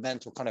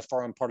fundamental kind of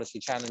foreign policy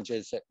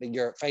challenges that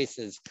Europe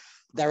faces,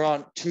 there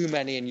aren't too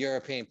many in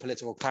European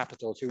political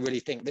capitals who really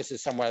think this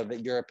is somewhere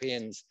that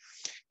Europeans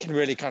can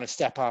really kind of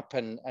step up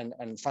and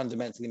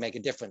fundamentally make a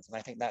difference. And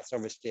I think that's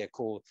obviously a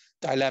cool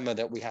dilemma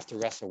that we have to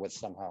wrestle with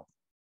somehow.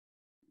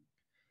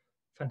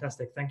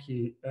 Fantastic, thank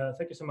you.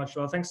 Thank you so much.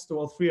 Well, thanks to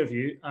all three of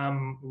you.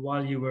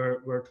 While you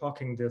were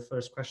talking, the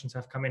first questions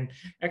have come in.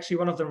 Actually,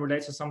 one of them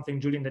relates to something,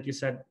 Julian, that you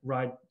said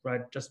right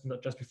just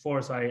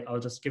before, so I'll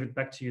just give it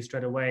back to you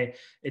straight away.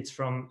 It's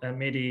from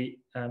Mehdi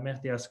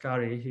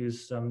Askari,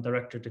 who's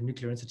director at the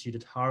Nuclear Institute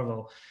at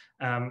Harvard,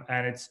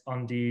 and it's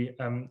on the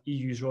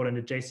EU's role in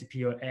the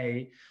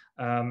JCPOA.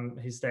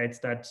 He states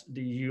that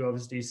the EU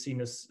obviously is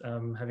seen as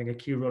having a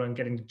key role in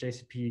getting the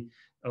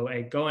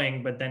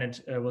going, but then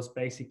it was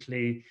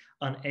basically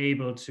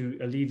unable to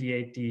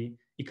alleviate the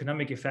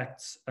economic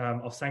effects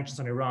of sanctions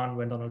on Iran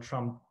when Donald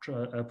Trump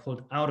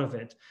pulled out of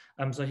it.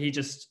 So he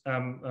just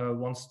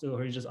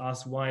he just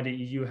asked why the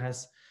EU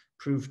has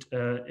proved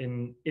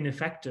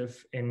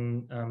ineffective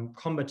in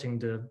combating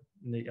the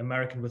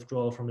American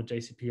withdrawal from the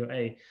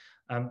JCPOA.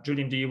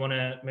 Julian, do you want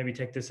to maybe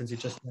take this, since you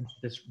just mentioned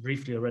this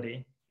briefly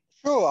already?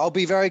 Sure, I'll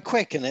be very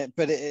quick in it,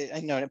 but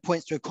it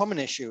points to a common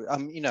issue.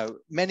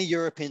 Many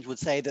Europeans would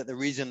say that the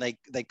reason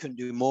they couldn't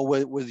do more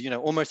was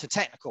almost a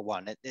technical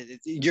one.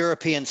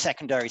 European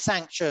secondary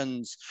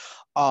sanctions,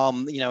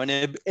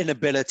 an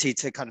inability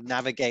to kind of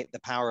navigate the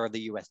power of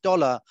the US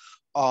dollar.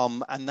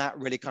 And that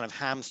really kind of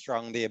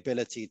hamstrung the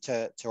ability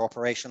to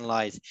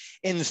operationalize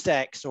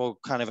INSTEX or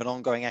kind of an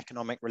ongoing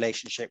economic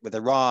relationship with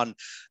Iran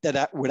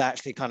that would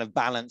actually kind of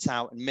balance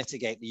out and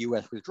mitigate the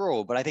US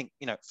withdrawal. But I think,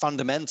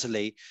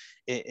 fundamentally,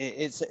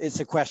 it's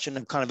a question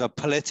of kind of a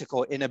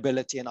political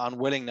inability and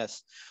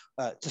unwillingness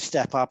to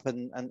step up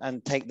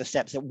and take the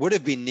steps that would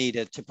have been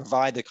needed to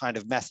provide the kind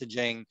of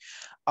messaging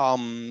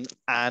and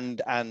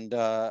kind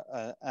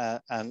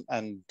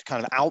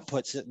of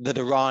outputs that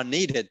Iran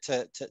needed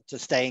to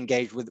stay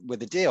engaged with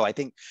the deal. I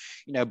think,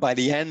 by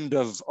the end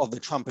of the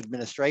Trump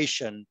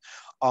administration,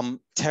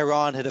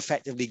 Tehran had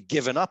effectively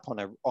given up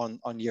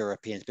on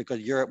Europeans, because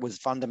Europe was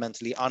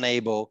fundamentally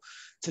unable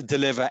to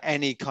deliver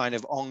any kind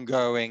of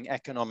ongoing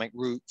economic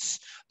routes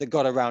that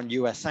got around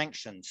US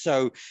sanctions.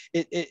 So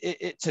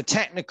it's a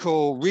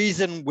technical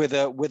reason with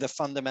a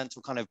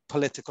fundamental kind of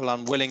political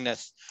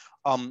unwillingness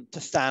to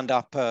stand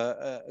up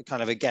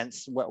kind of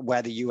against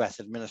where the US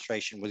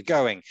administration was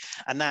going.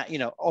 And that,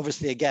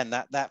 obviously, again,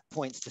 that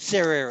points to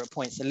Syria, it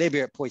points to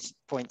Libya, it points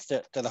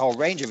to the whole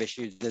range of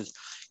issues. There's,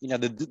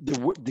 the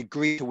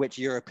degree to which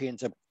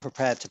Europeans are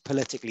prepared to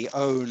politically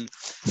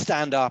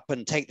stand up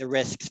and take the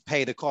risks,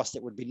 pay the cost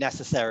that would be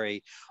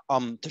necessary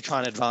to try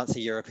and advance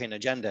the European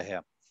agenda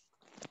here.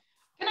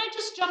 Can I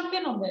just jump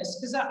in on this?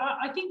 Because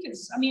I think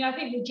I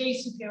think the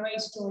JCPOA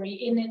story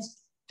in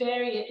its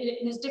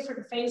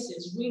different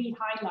phases really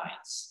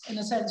highlights, in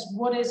a sense,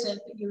 what is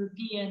it that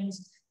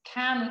Europeans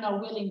can and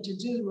are willing to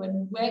do,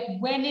 and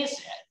when is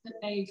it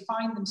that they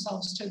find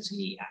themselves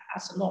totally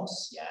at a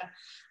loss? Yeah,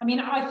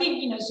 I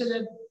think, sort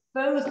of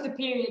both the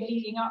period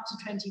leading up to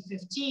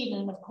 2015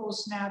 and of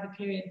course now the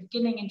period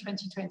beginning in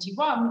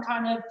 2021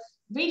 kind of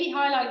really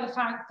highlight the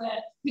fact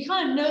that we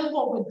kind of know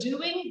what we're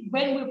doing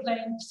when we're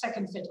playing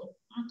second fiddle.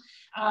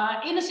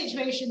 In a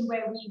situation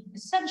where we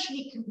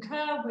essentially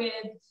concur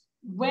with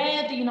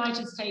where the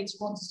United States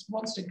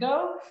wants to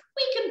go,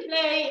 we can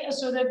play a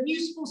sort of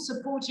useful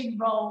supporting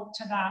role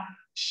to that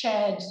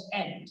shared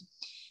end.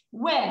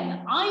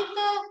 When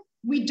either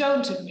we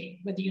don't agree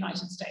with the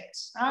United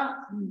States,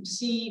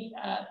 see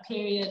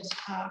period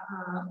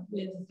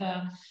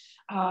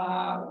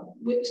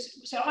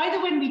so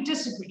either when we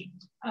disagree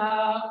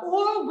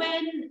or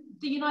when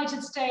the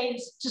United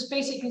States just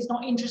basically is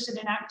not interested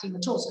in acting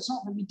at all. So it's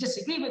not that we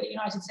disagree with the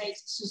United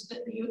States, it's just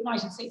that the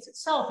United States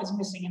itself is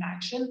missing in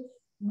action.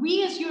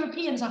 We as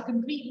Europeans are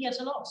completely at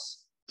a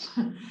loss.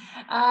 I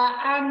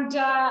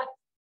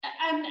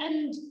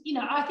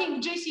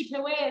think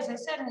JCPOA, as I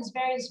said, in its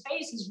various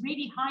phases,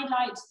 really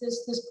highlights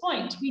this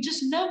point. We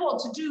just know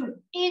what to do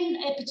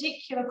in a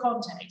particular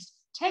context.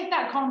 Take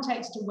that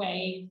context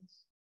away,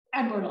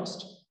 and we're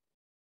lost.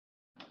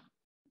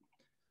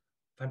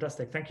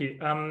 Fantastic, thank you.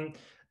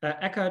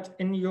 Eckhard,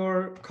 in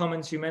your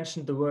comments, you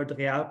mentioned the word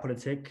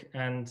realpolitik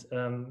and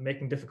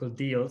making difficult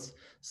deals.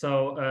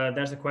 So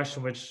there's a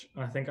question which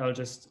I think I'll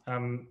just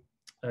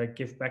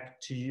give back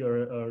to you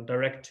or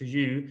direct to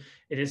you.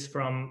 It is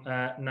from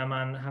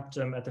Naman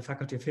Haptem at the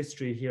Faculty of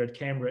History here at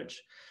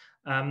Cambridge.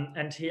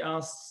 And he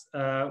asks,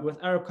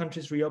 with Arab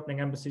countries reopening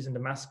embassies in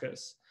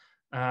Damascus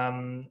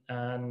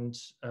and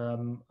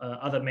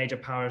other major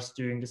powers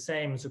doing the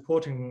same,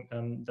 supporting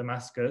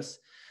Damascus,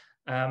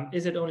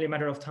 is it only a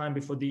matter of time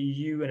before the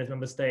EU and its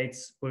member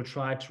states will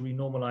try to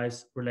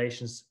renormalize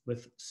relations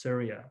with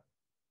Syria?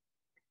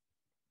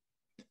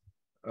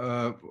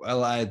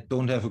 Well, I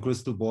don't have a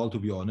crystal ball, to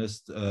be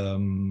honest.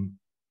 And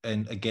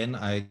again,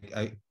 I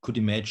could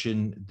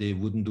imagine they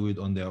wouldn't do it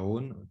on their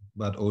own,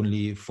 but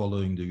only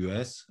following the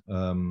US.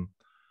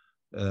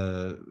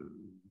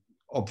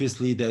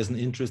 Obviously, there's an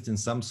interest in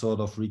some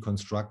sort of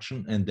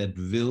reconstruction, and that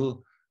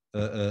will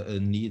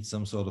need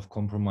some sort of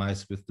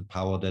compromise with the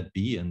power that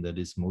be, and that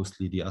is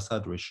mostly the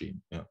Assad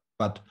regime. Yeah.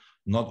 But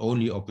not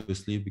only,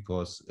 obviously,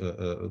 because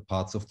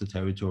parts of the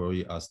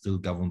territory are still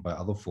governed by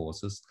other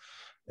forces.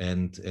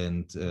 And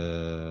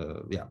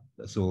yeah,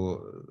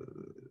 so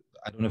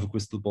I don't have a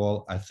crystal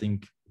ball. I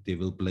think they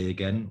will play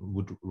again,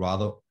 would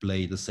rather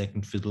play the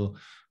second fiddle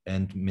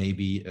and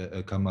maybe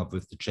come up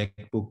with the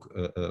checkbook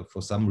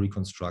for some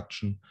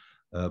reconstruction.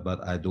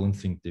 But I don't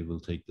think they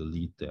will take the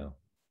lead there.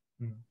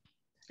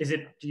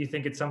 Do you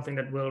think it's something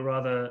that will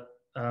rather,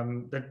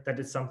 that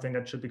is something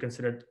that should be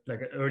considered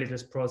like early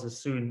this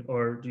process soon?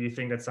 Or do you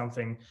think that's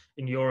something,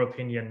 in your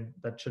opinion,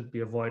 that should be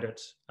avoided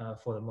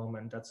for the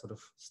moment, that sort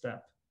of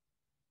step?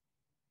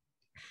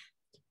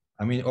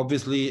 I mean,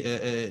 obviously,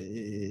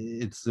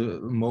 it's the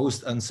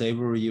most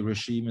unsavory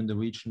regime in the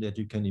region that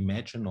you can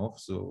imagine of.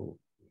 So,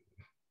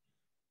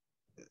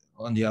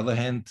 on the other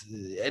hand,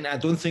 and I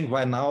don't think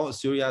right now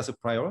Syria is a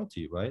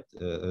priority, right?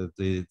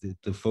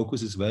 The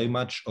focus is very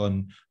much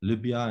on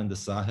Libya and the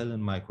Sahel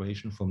and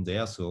migration from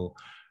there. So,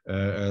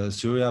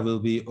 Syria will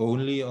be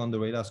only on the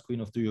radar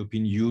screen of the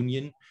European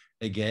Union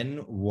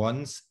again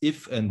once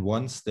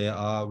there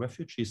are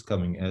refugees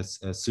coming, as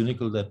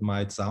cynical that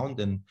might sound.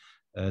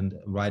 And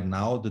right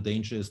now, the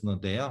danger is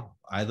not there,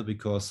 either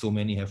because so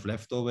many have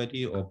left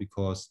already or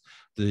because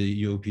the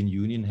European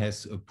Union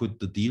has put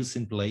the deals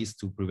in place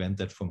to prevent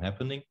that from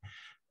happening.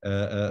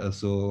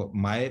 So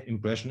my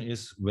impression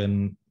is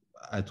when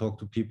I talk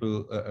to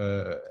people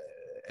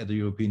at the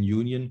European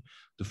Union,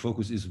 the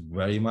focus is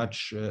very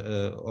much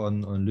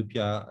on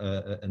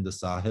Libya and the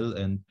Sahel,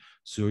 and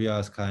Syria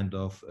is kind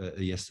of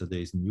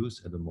yesterday's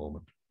news at the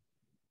moment,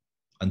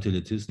 until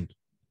it isn't.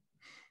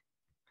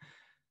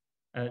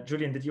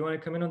 Julian, did you want to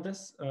come in on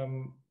this?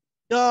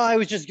 No, I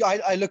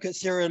look at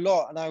Syria a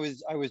lot, and I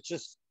was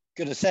just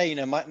going to say,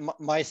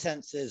 my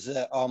sense is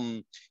that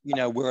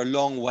we're a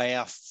long way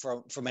off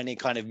from any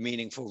kind of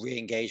meaningful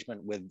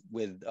re-engagement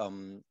with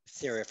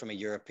Syria from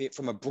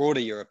a broader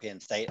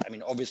European state. I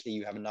mean, obviously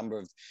you have a number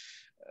of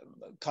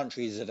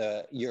countries that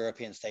are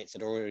European states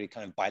that are already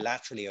kind of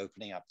bilaterally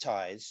opening up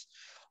ties.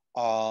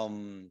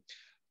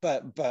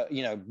 But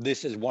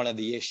this is one of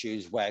the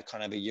issues where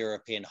kind of a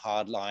European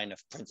hardline, a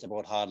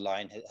principled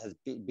hardline, has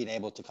been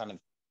able to kind of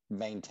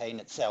maintain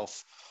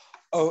itself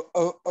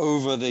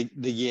over the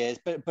years.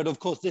 But of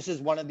course, this is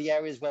one of the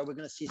areas where we're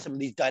going to see some of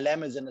these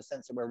dilemmas, in the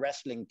sense that we're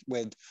wrestling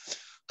with,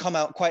 come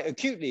out quite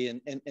acutely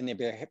in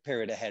the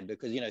period ahead,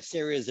 because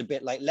Syria is a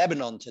bit like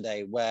Lebanon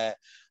today, where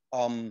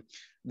the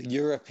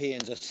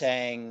Europeans are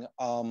saying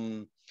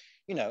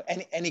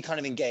any kind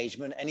of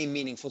engagement, any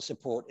meaningful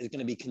support is going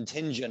to be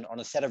contingent on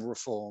a set of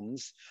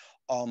reforms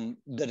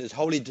that is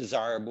wholly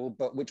desirable,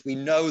 but which we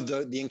know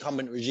the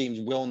incumbent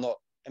regimes will not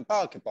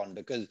embark upon,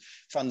 because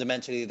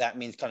fundamentally that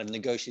means kind of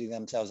negotiating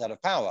themselves out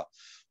of power.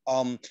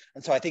 And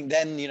so I think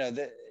then,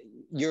 the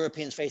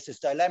Europeans face this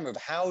dilemma of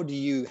how do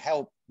you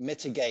help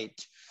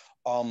mitigate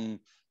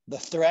the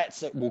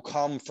threats that will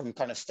come from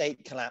kind of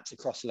state collapse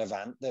across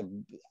Levant,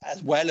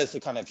 as well as the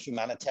kind of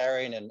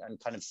humanitarian and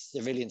kind of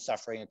civilian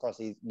suffering across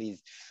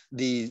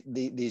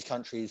these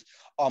countries,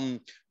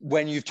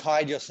 when you've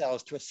tied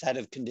yourselves to a set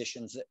of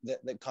conditions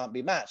that can't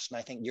be matched. And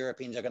I think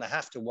Europeans are going to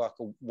have to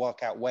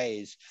work out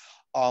ways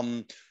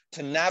to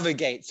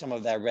navigate some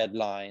of their red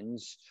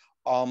lines,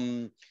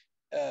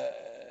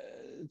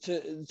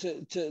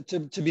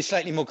 to be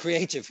slightly more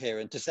creative here,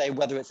 and to say,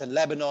 whether it's in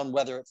Lebanon,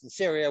 whether it's in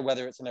Syria,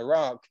 whether it's in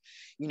Iraq,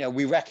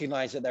 we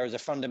recognize that there is a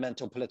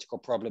fundamental political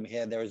problem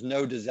here. There is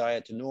no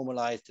desire to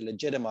normalize, to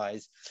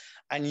legitimize,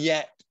 and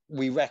yet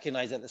we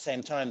recognize at the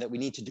same time that we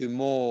need to do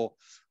more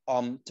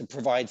to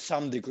provide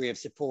some degree of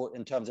support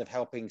in terms of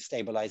helping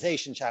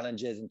stabilization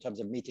challenges, in terms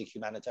of meeting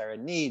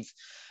humanitarian needs.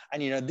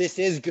 And this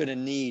is going to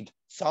need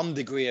some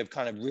degree of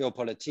kind of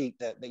realpolitik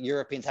that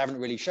Europeans haven't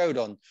really showed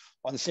on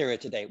Syria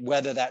today,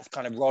 whether that's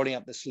kind of rolling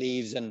up the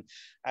sleeves and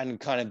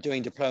kind of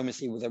doing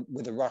diplomacy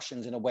with the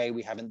Russians in a way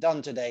we haven't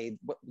done today,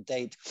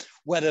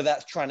 whether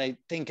that's trying to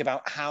think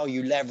about how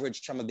you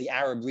leverage some of the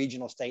Arab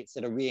regional states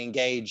that are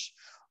re-engaged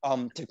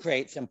to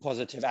create some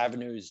positive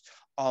avenues.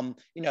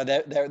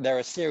 There are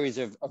a series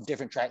of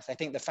different tracks. I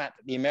think the fact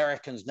that the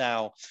Americans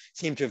now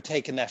seem to have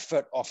taken their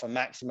foot off a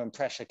maximum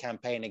pressure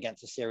campaign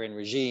against the Syrian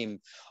regime,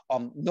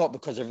 not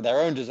because of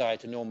their own desire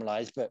to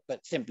normalize, but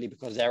simply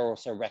because they're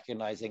also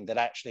recognizing that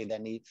actually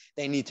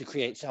they need to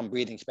create some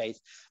breathing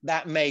space.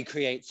 That may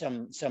create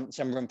some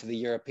room for the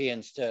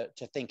Europeans to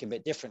think a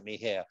bit differently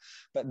here.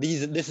 But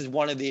this is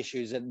one of the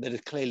issues that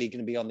is clearly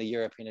going to be on the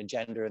European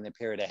agenda in the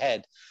period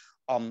ahead.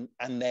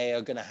 And they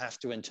are going to have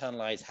to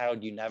internalize how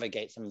do you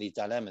navigate some of these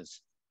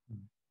dilemmas.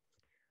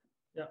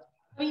 Yeah.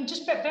 I mean,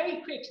 just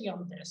very quickly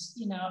on this,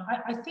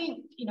 I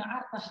think,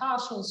 at the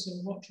heart also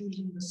of what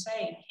Julian was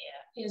saying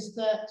here is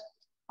that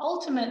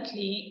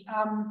ultimately,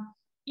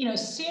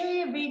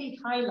 Syria really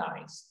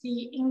highlights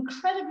the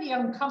incredibly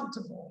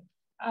uncomfortable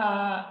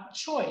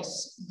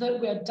choice that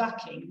we're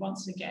ducking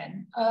once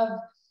again of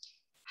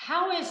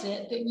how is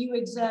it that you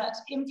exert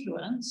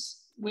influence,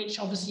 which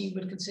obviously you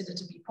would consider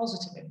to be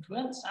positive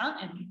influence,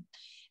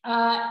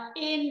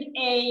 in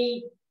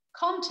a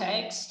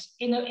context,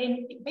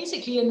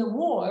 basically in the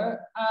war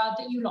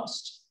that you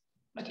lost.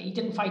 Okay, you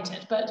didn't fight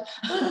it, but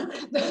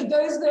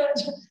those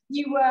that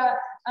you were,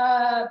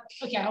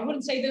 okay, I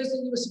wouldn't say those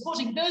that you were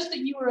supporting, those that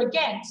you were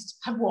against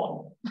have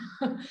won.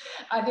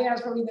 I think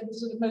that's probably the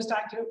sort of most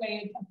accurate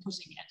way of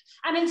putting it.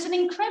 And it's an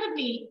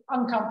incredibly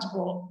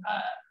uncomfortable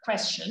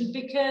question,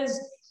 because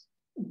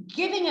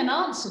giving an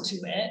answer to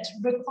it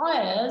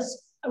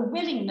requires a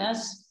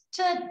willingness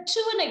to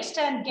an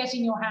extent,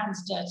 getting your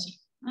hands dirty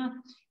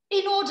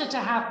in order to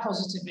have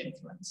positive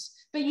influence.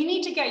 But you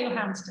need to get your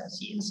hands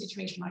dirty in a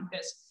situation like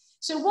this.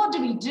 So what do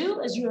we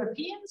do as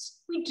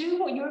Europeans? We do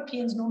what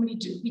Europeans normally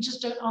do. We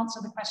just don't answer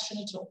the question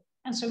at all.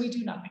 And so we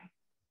do nothing.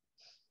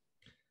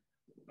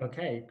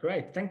 Okay,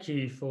 great. Thank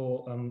you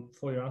for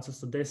your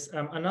answers to this.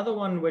 Another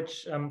one,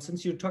 which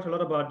since you talked a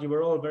lot about, you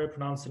were all very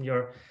pronounced in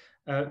your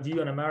view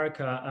on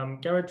America.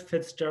 Garrett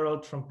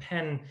Fitzgerald from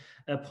Penn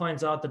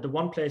points out that the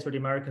one place where the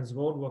Americans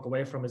won't walk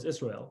away from is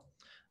Israel.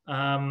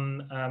 But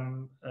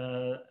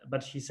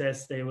he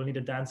says they will need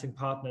a dancing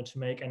partner to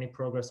make any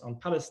progress on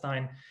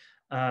Palestine.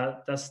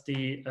 Does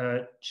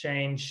the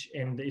change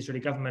in the Israeli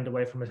government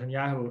away from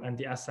Netanyahu and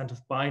the ascent of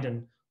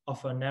Biden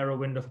offer a narrow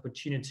window of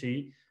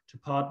opportunity to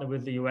partner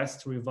with the US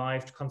to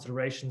revive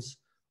considerations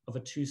of a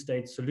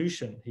two-state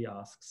solution, he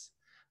asks.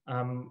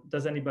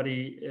 Does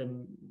anybody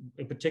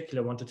in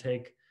particular want to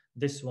take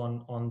this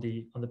one on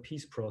the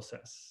peace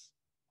process?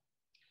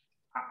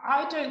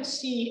 I don't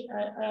see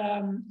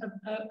a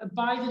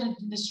Biden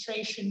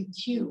administration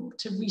cue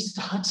to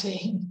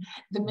restarting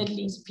the Middle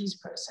East peace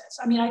process.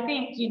 I mean, I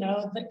think, you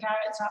know, that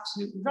Garrett's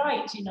absolutely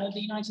right. You know,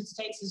 the United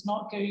States is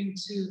not going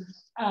to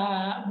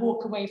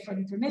walk away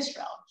from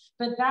Israel,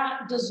 but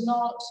that does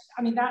not,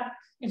 I mean, that,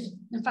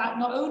 in fact,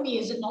 not only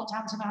is it not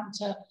tantamount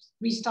to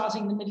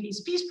restarting the Middle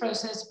East peace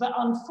process, but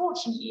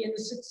unfortunately, in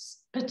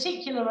this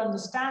particular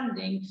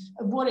understanding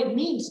of what it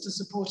means to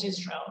support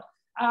Israel,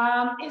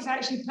 is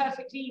actually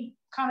perfectly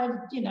kind of,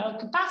 you know,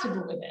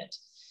 compatible with it.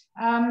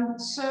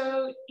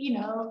 So, you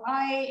know,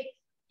 I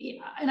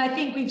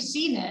think we've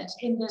seen it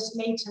in this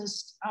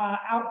latest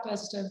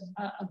outburst of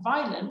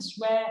violence,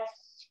 where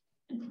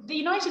the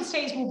United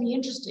States will be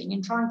interesting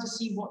in trying to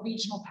see what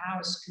regional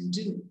powers can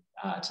do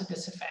to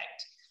this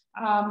effect.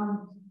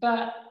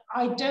 But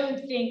I don't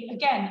think,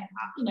 again,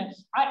 you know,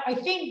 I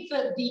think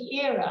that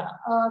the era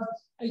of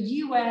a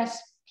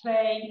US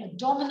playing a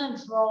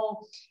dominant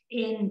role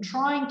in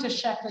trying to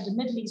shepherd a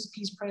Middle East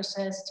peace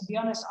process, to be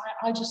honest,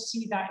 I just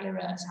see that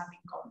era as having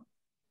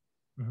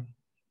gone.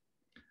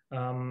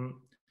 Mm-hmm.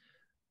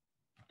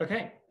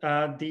 Okay,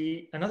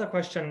 another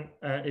question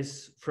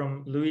is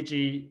from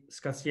Luigi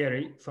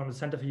Scasieri from the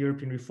Center for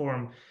European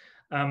Reform.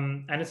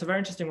 And it's a very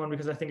interesting one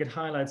because I think it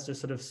highlights the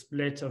sort of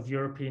split of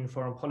European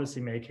foreign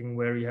policy making,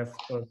 where you have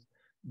both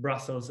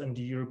Brussels and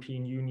the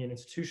European Union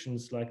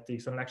institutions like the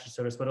External Action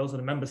Service, but also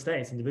the member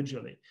states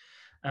individually.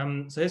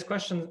 So his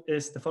question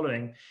is the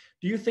following.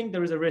 Do you think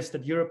there is a risk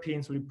that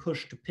Europeans will be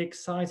pushed to pick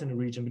sides in the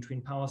region between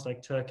powers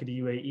like Turkey, the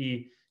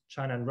UAE,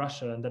 China, and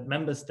Russia, and that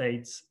member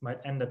states might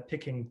end up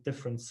picking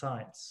different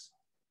sides?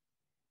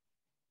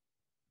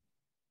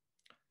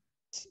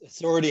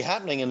 It's already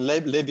happening in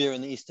Libya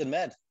and the Eastern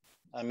Med.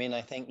 I mean,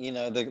 I think, you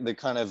know, the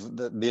kind of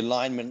the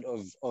alignment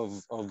of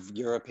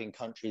European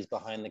countries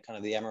behind the kind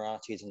of the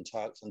Emiratis and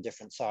Turks on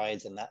different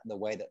sides, and that the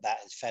way that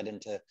is fed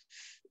into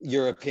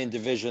European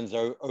divisions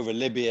over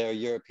Libya,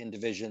 European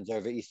divisions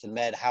over Eastern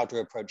Med, how to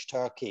approach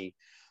Turkey,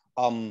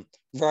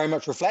 very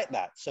much reflect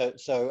that. So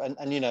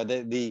you know,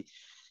 the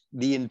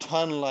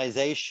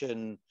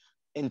internalization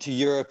into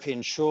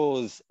European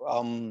shores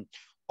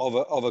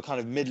of a kind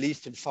of Middle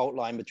Eastern fault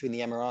line between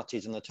the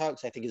Emiratis and the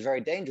Turks, I think is very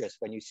dangerous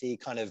when you see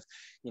kind of,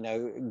 you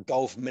know,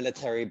 Gulf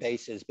military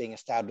bases being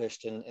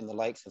established in the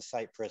likes of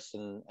Cyprus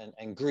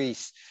and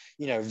Greece,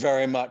 you know,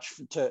 very much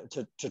to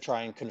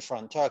try and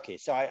confront Turkey.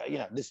 So you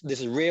know, this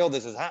is real,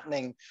 this is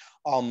happening,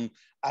 and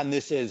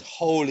this is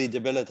wholly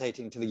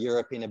debilitating to the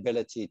European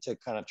ability to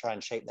kind of try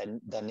and shape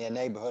their near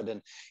neighborhood.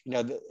 And, you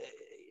know,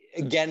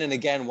 again and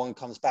again, one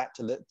comes back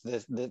to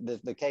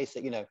the case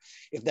that, you know,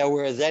 if there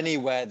was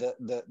anywhere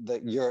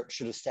that Europe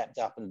should have stepped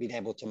up and been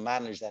able to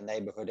manage their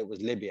neighborhood, it was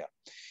Libya.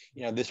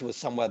 You know, this was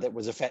somewhere that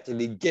was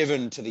effectively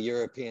given to the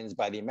Europeans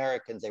by the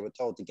Americans. They were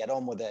told to get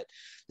on with it.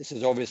 This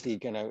is obviously,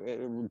 you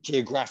know,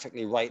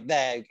 geographically right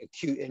there,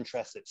 acute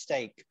interest at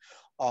stake.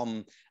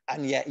 And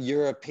yet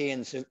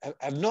Europeans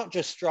have not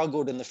just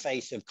struggled in the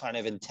face of kind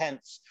of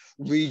intense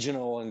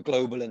regional and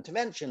global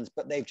interventions,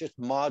 but they've just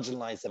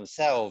marginalized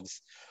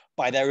themselves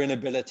by their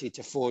inability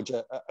to forge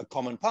a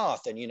common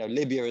path. And, you know,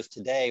 Libya is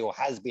today, or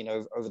has been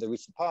over the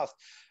recent past,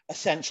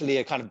 essentially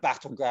a kind of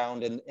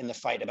battleground in the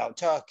fight about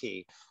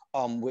Turkey,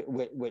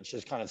 which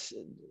is kind of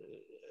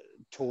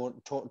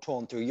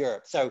torn through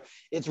Europe. So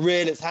it's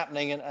real, it's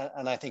happening,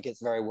 and I think it's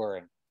very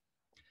worrying.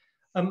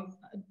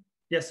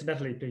 Yes,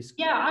 Natalie, please.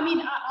 Yeah, I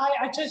mean,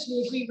 I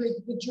totally agree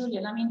with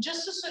Julian. I mean,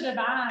 just to sort of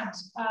add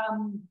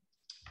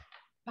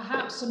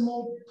perhaps a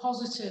more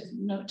positive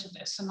note to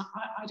this, and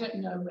I don't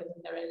know whether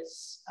there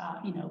is,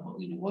 you know,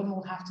 one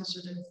will have to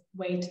sort of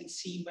wait and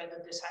see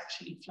whether this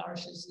actually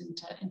flourishes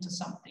into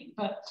something.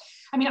 But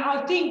I mean,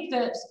 I think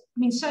that, I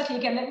mean, certainly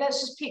again, let's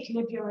just pick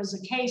Libya as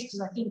a case,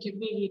 because I think it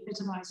really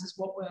epitomizes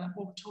what we're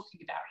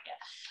talking about here.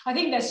 I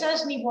think there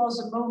certainly was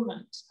a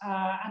moment,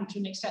 and to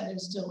an extent there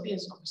still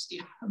is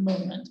obviously a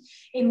moment,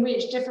 in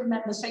which different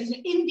member states,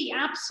 in the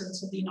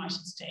absence of the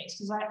United States,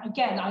 because I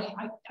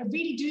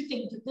really do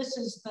think that this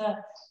is the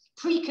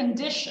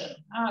precondition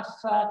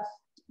for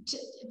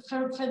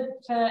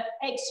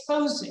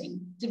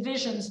exposing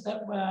divisions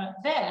that were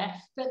there,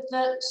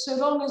 that so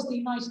long as the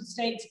United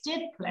States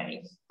did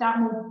play that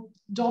more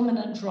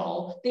dominant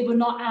role, they were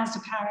not as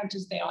apparent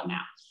as they are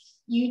now.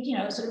 You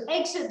know, sort of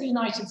exit the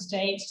United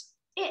States,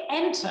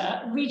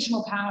 enter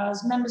regional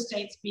powers, member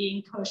states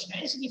being pushed,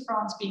 Italy,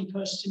 France being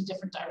pushed in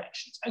different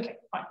directions. Okay,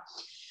 fine.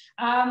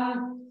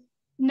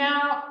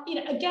 Now,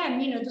 again,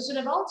 the sort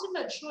of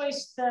ultimate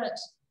choice that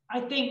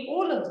I think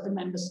all of the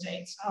member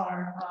states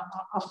are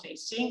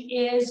facing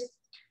is,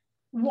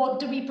 what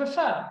do we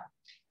prefer?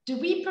 Do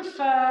we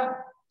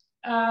prefer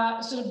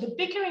sort of the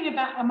bickering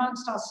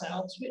amongst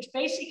ourselves, which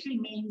basically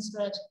means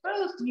that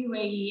both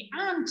UAE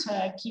and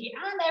Turkey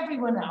and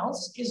everyone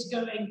else is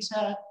going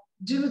to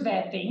do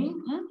their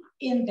thing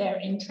in their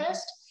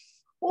interest?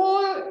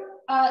 Or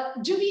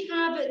do we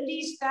have at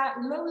least that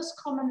lowest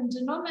common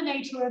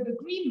denominator of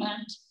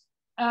agreement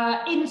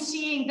in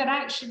seeing that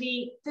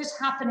actually this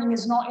happening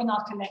is not in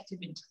our collective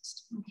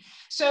interest?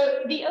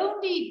 So the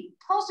only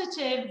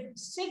positive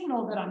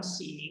signal that I'm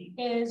seeing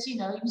is, you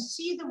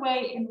see the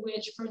way in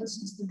which, for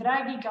instance, the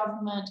Draghi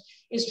government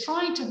is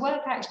trying to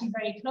work actually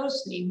very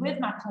closely with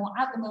Macron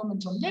at the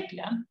moment on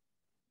Libya,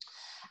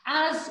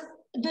 as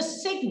the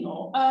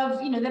signal of,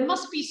 there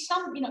must be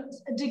some,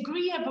 a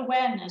degree of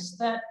awareness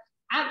that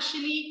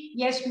actually,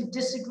 yes, we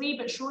disagree,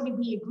 but surely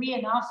we agree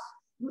enough.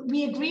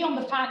 We agree on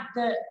the fact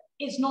that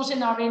it's not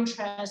in our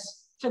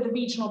interest for the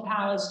regional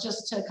powers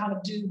just to kind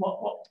of do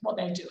what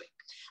they're doing.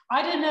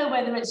 I don't know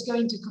whether it's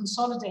going to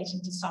consolidate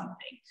into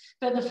something,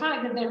 but the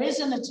fact that there is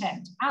an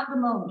attempt at the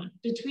moment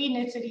between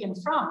Italy and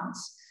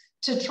France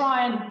to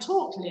try and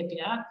talk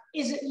Libya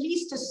is at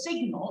least a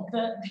signal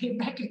that they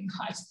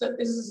recognize that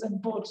this is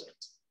important.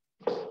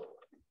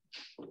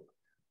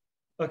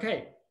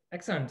 Okay,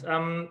 excellent.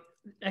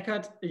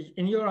 Eckhard,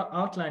 in your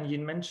outline, you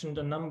mentioned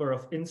a number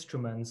of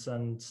instruments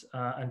and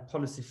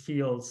policy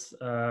fields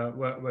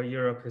where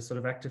Europe is sort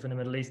of active in the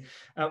Middle East.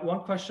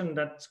 One question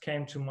that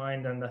came to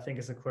mind, and I think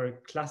is a very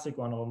classic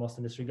one almost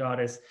in this regard,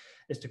 is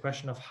the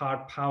question of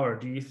hard power.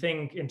 Do you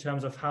think, in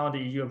terms of how the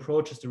EU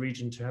approaches the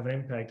region to have an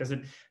impact, does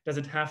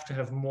it have to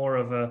have more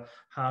of a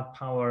hard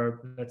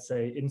power, let's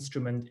say,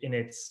 instrument in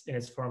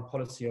its foreign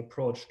policy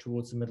approach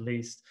towards the Middle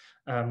East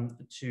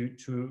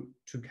to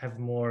have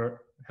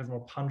more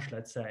punch,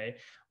 let's say,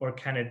 or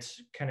can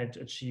it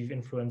achieve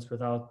influence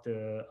without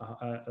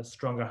a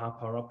stronger hard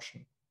power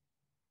option?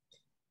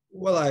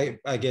 Well,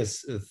 I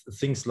guess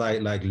things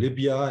like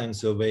Libya and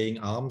surveying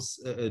arms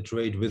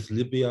trade with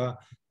Libya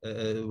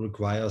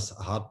requires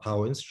hard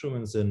power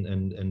instruments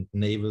and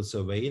naval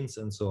surveillance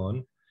and so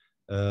on.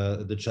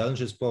 The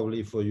challenge is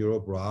probably for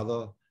Europe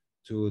rather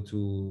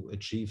to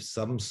achieve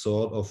some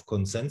sort of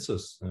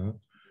consensus.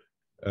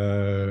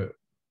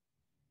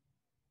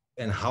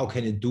 And how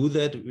can it do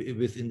that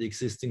within the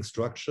existing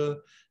structure?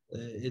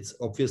 It's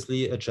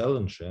obviously a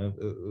challenge.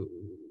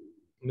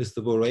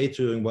 Mr. Borrell,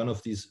 during one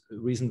of these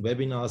recent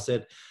webinars,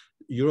 said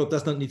Europe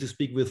does not need to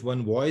speak with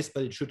one voice,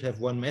 but it should have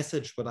one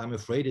message. But I'm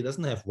afraid it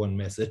doesn't have one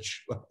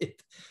message,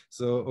 right?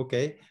 So,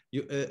 okay,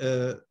 you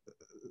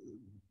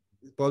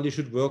probably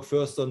should work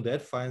first on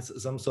that, find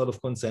some sort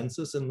of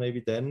consensus, and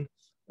maybe then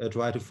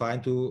try to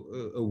find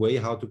a way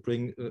how to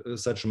bring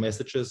such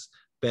messages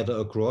better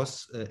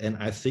across. And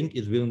I think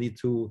it will need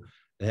to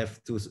have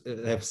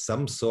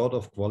some sort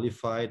of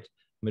qualified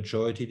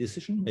majority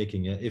decision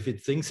making. If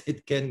it thinks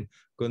it can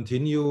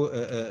continue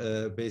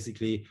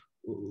basically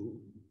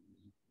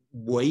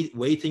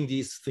waiting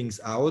these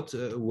things out,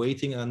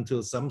 waiting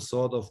until some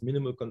sort of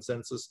minimal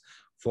consensus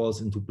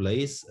falls into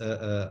place,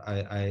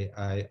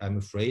 I'm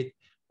afraid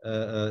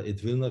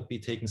it will not be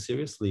taken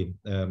seriously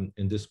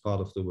in this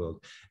part of the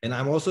world. And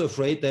I'm also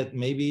afraid that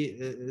maybe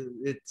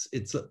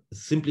it's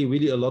simply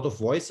really a lot of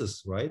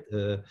voices, right?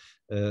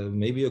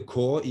 Maybe a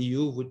core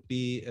EU would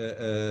be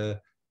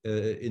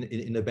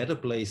in a better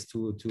place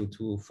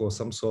for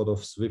some sort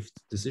of swift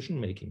decision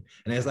making.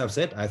 And as I've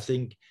said, I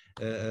think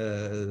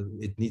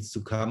it needs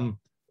to come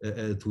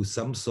to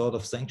some sort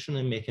of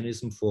sanctioning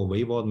mechanism for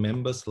wayward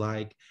members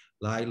like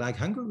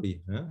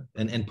Hungary,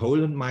 and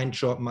Poland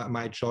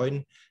might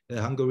join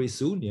Hungary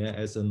soon,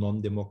 as a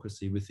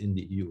non-democracy within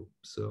the EU.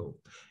 So,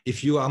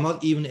 if you are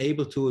not even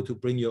able to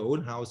bring your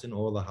own house in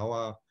order,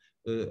 how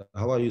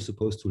are you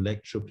supposed to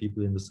lecture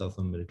people in the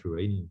southern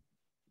Mediterranean?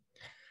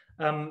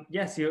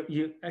 Yes,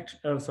 you actually.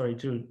 Oh, sorry,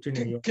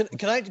 Julian.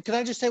 Can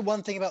I just say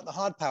one thing about the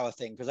hard power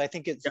thing, because I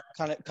think it's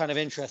kind of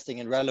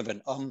interesting and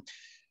relevant.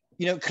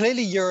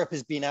 Clearly Europe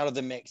has been out of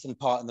the mix in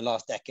part in the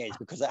last decades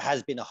because it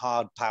has been a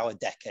hard power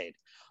decade.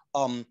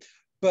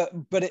 But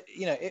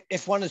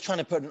if one is trying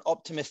to put an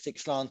optimistic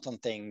slant on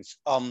things,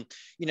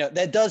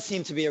 there does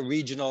seem to be a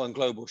regional and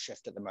global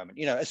shift at the moment,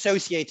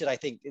 associated, I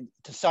think,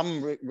 to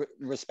some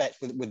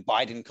respect with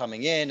Biden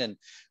coming in and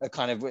a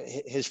kind of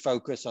his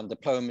focus on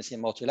diplomacy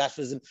and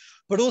multilateralism,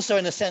 but also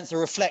in a sense, a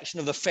reflection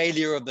of the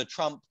failure of the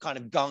Trump kind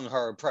of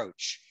gung-ho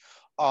approach,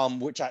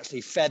 which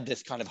actually fed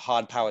this kind of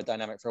hard power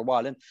dynamic for a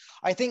while. And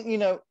I think,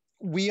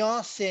 we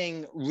are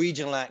seeing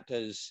regional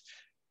actors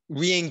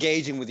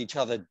re-engaging with each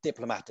other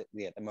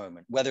diplomatically at the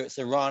moment, whether it's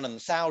Iran and the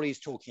Saudis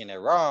talking in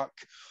Iraq,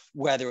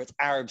 whether it's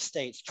Arab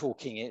states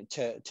talking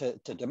to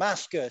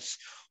Damascus,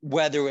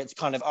 whether it's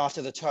kind of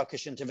after the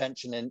Turkish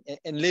intervention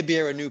in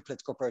Libya, a new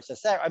political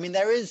process there. I mean,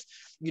 there is,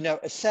 you know,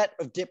 a set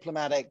of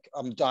diplomatic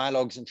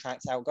dialogues and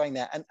tracks outgoing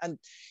there. And,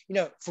 you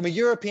know, from a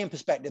European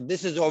perspective,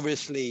 this is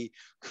obviously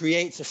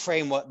creates a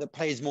framework that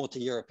plays more to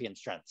European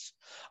strengths.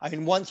 I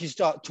mean, once you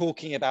start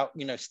talking about,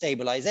 you know,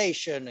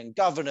 stabilization and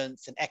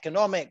governance and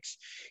economics,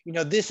 you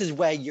know, this is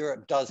where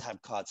Europe does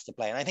have cards to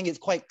play. And I think it's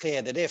quite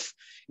clear that if,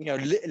 you know,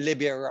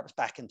 Libya erupts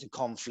back into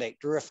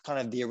conflict, or if kind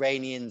of the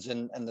Iranians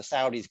and the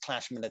Saudis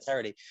clash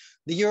militarily,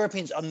 the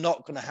Europeans are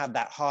not going to have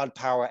that hard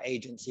power,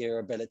 agency, or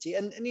ability.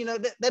 And you know,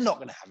 they're not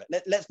going to have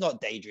it. Let's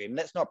not daydream.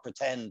 Let's not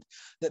pretend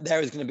that there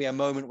is going to be a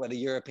moment where the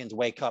Europeans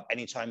wake up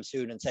anytime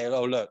soon and say,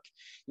 oh, look,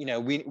 you know,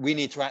 we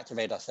need to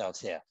activate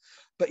ourselves here.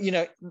 But, you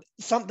know,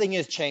 something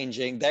is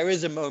changing. There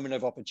is a moment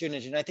of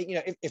opportunity. And I think, you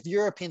know, if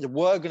Europeans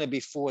were going to be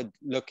forward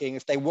looking,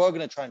 if they were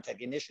going to try and take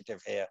the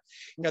initiative here,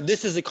 you know,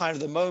 this is the kind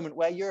of the moment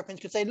where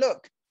Europeans could say,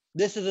 look,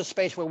 this is a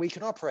space where we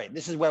can operate.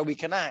 This is where we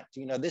can act.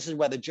 You know, this is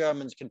where the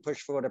Germans can push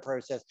forward a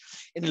process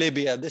in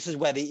Libya. This is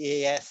where the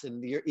EAS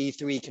and the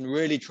E3 can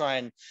really try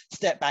and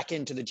step back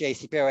into the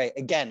JCPOA,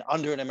 again,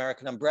 under an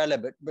American umbrella,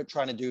 but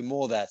trying to do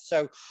more there.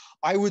 So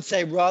I would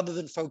say, rather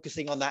than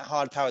focusing on that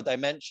hard power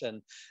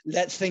dimension,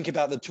 let's think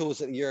about the tools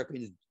that the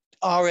Europeans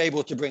are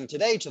able to bring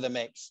today to the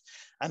mix,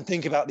 and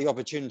think about the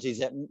opportunities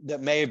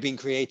that may have been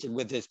created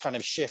with this kind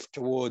of shift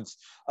towards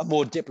a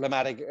more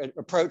diplomatic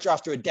approach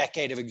after a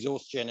decade of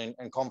exhaustion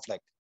and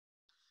conflict.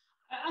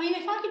 I mean,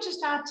 if I could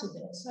just add to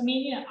this, I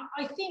mean, you know,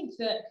 I think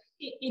that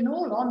in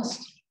all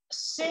honesty,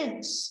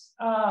 since,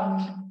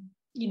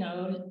 you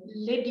know,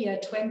 Libya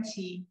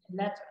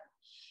 2011,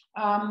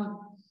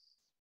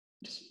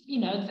 you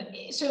know,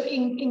 so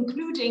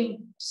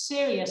including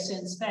Syria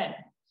since then,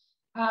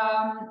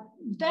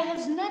 there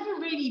has never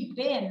really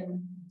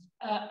been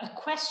a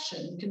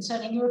question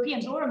concerning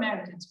Europeans or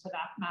Americans, for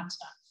that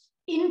matter,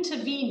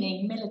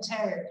 intervening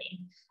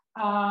militarily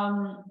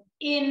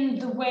in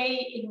the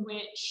way in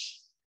which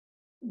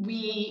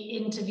we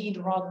intervened,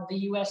 or rather the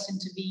US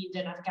intervened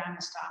in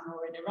Afghanistan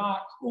or in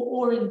Iraq,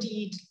 or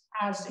indeed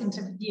as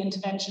the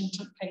intervention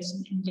took place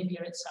in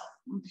Libya itself.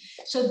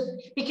 So,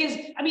 because,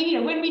 I mean, you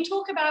know, when we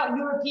talk about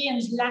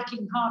Europeans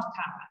lacking hard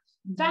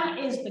power, that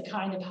is the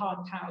kind of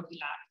hard power we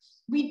lack.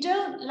 We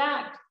don't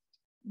lack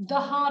the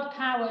hard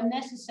power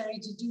necessary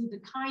to do the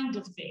kind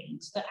of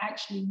things that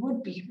actually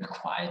would be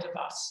required of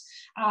us.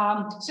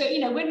 So, you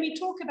know, when we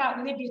talk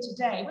about Libya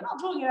today, we're not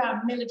talking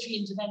about military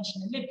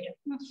intervention in Libya.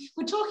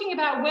 We're talking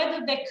about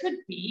whether there could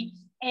be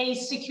a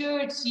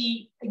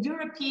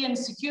European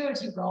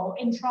security role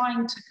in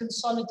trying to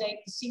consolidate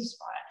the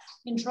ceasefire,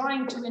 in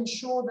trying to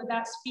ensure that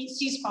that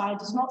ceasefire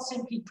does not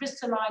simply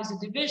crystallize a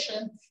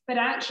division, but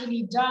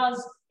actually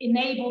does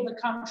enable the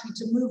country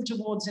to move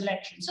towards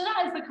elections. So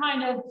that is the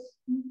kind of,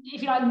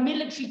 if you like,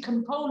 military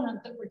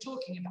component that we're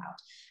talking about.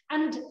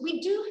 And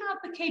we do have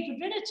the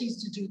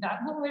capabilities to do that.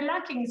 What we're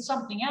lacking is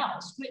something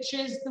else, which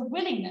is the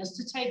willingness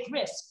to take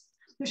risks,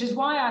 which is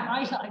why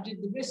I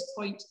highlighted the risk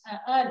point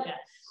earlier.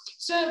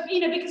 So, you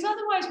know, because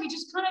otherwise we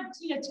just kind of,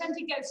 you know, tend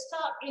to get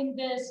stuck in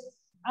this,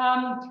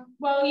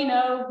 well, you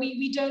know,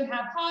 we don't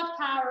have hard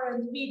power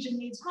and the region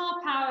needs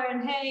hard power,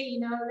 and hey, you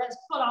know, let's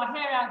pull our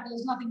hair out,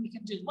 there's nothing we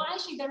can do. Well,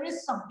 actually, there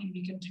is something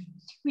we can do.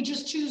 We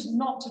just choose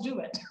not to do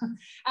it.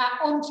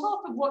 On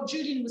top of what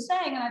Julian was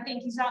saying, and I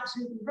think he's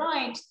absolutely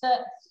right, that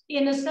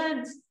in a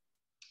sense,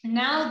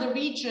 now the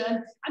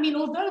region, I mean,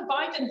 although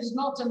Biden has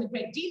not done a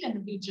great deal in the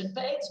region,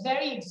 but its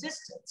very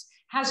existence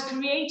has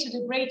created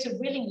a greater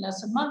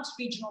willingness amongst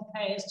regional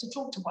players to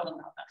talk to one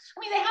another. I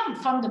mean, they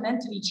haven't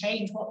fundamentally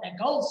changed what their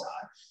goals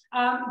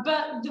are,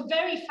 but the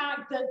very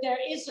fact that there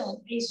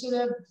isn't a sort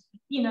of,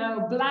 you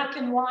know, black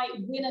and white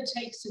winner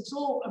takes it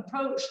all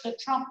approach that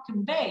Trump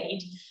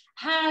conveyed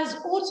has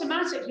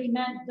automatically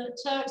meant that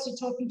Turks are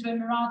talking to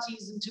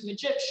Emiratis and to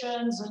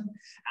Egyptians, and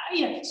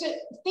you know, so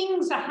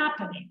things are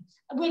happening,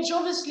 which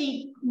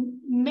obviously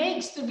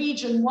makes the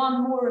region,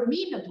 one, more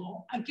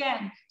amenable,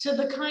 again, to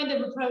the kind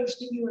of approach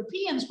that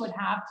Europeans would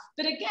have.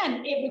 But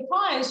again, it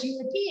requires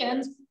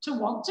Europeans to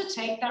want to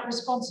take that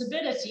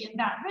responsibility and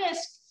that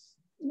risk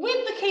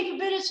with the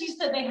capabilities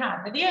that they have.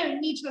 But they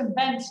don't need to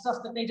invent stuff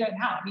that they don't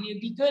have. I mean,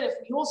 it'd be good if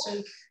we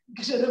also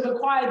sort of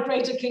acquired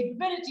greater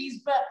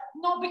capabilities, but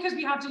not because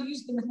we have to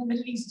use them in the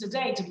Middle East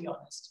today, to be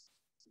honest.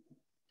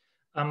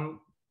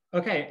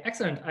 Okay,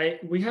 excellent.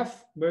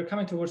 We're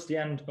coming towards the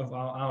end of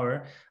our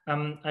hour.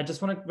 I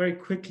just want to very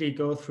quickly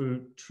go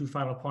through two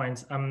final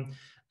points.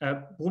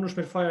 Bruno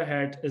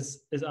Schmidt-Feuerherd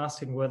is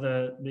asking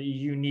whether the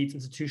EU needs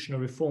institutional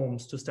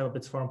reforms to step up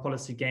its foreign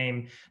policy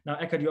game. Now,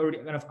 Eckhard, you already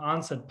kind of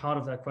answered part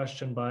of that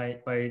question by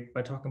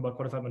talking about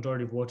qualified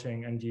majority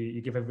voting, and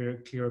you give a very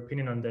clear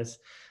opinion on this.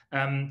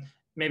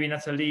 Maybe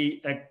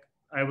Nathalie,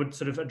 I would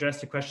sort of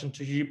address the question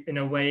to you in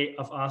a way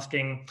of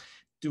asking,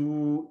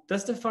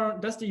 does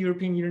the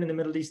European Union and the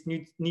Middle East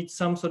need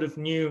some sort of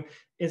new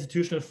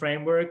institutional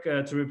framework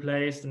to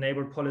replace the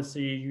neighbor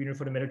policy, Union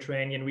for the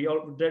Mediterranean?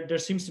 There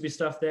seems to be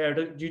stuff there.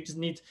 Do you just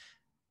need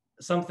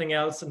something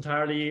else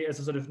entirely as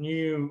a sort of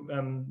new,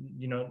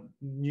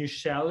 new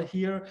shell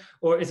here?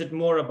 Or is it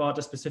more about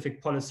a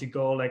specific policy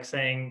goal, like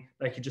saying,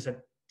 like you just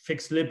said,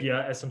 fix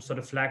Libya as some sort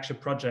of flagship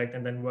project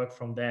and then work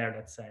from there,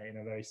 let's say, in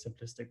a very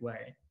simplistic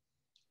way?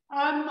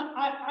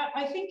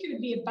 I think it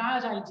would be a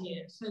bad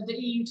idea for the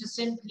EU to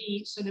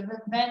simply sort of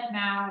invent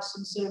now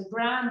some sort of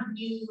brand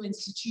new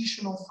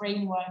institutional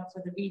framework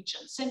for the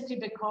region, simply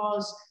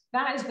because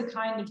that is the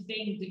kind of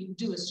thing that you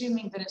do,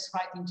 assuming that it's the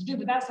right thing to do,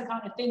 but that's the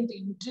kind of thing that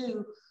you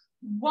do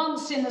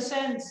once, in a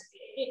sense,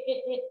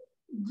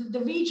 the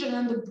region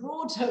and the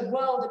broader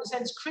world, in a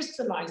sense,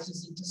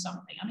 crystallizes into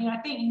something. I mean, I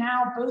think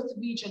now both the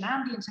region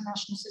and the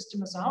international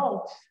system as a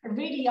whole are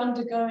really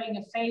undergoing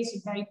a phase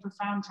of very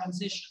profound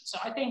transition. So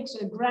I think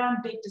sort of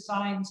grand, big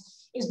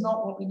designs is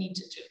not what we need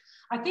to do.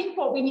 I think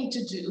what we need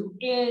to do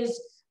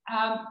is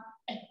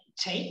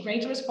take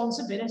greater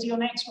responsibility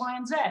on X, Y,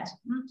 and Z.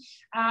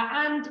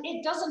 And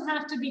it doesn't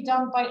have to be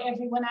done by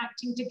everyone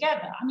acting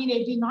together. I mean,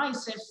 it'd be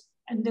nice if,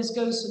 and this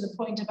goes to the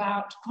point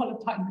about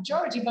qualified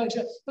majority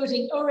voting,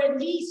 or at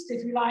least,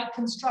 if you like,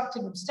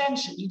 constructive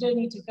abstention. You don't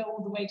need to go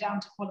all the way down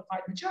to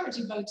qualified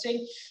majority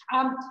voting.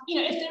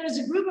 If there is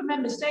a group of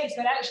member states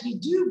that actually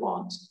do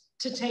want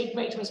to take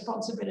greater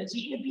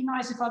responsibility, it'd be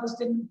nice if others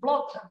didn't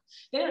block them.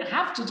 They don't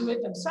have to do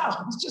it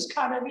themselves, just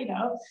kind of,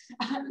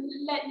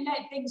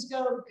 let things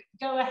go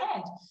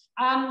ahead.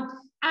 And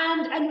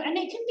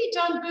it can be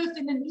done both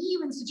in an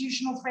EU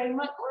institutional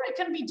framework, or it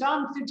can be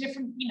done through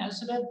different,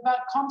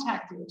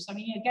 contact groups. I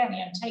mean, again,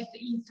 take the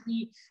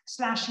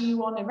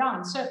E3/EU on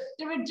Iran. So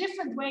there are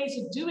different ways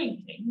of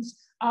doing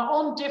things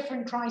on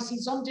different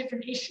crises, on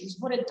different issues.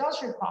 What it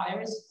does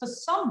require is for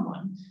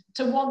someone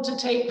to want to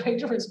take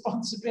greater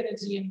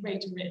responsibility and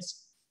greater risk.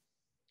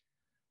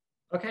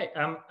 Okay,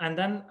 and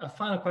then a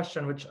final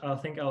question, which I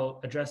think I'll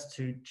address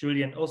to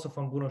Julian, also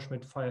from Bruno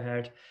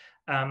Schmidt-Feuerherd,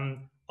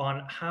 on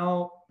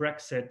how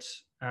Brexit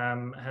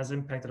has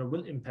impacted or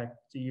will impact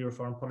the EU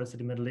foreign policy in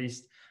the Middle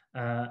East,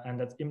 and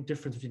that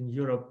difference between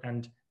Europe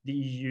and the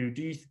EU.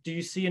 Do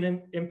you see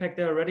an impact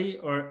there already,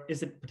 or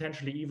is it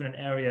potentially even an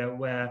area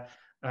where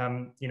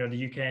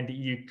the UK and the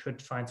EU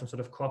could find some sort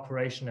of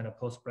cooperation in a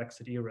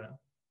post-Brexit era?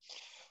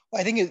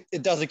 I think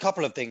it does a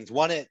couple of things.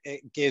 One, it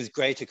gives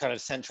greater kind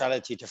of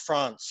centrality to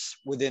France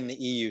within the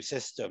EU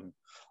system.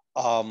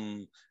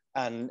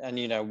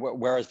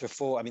 Whereas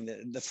before, I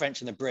mean, the French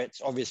and the Brits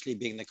obviously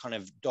being the kind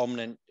of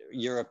dominant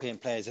European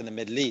players in the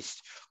Middle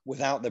East,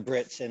 without the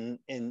Brits in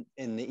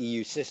the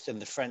EU system,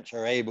 the French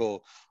are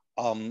able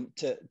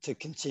to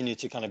continue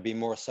to kind of be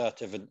more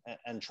assertive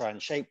and try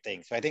and shape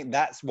things. So I think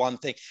that's one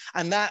thing.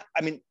 And that,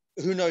 I mean,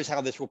 who knows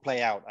how this will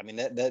play out? I mean,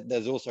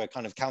 there's also a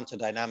kind of counter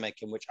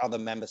dynamic in which other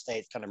member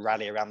states kind of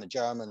rally around the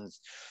Germans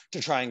to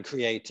try and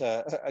create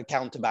a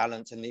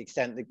counterbalance, and the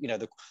extent that,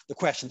 the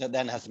question that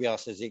then has to be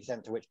asked is the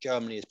extent to which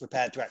Germany is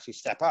prepared to actually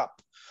step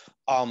up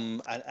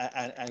and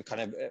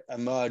kind of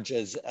emerge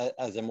as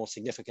a more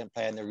significant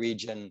player in the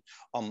region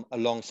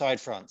alongside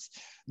France.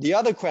 The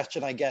other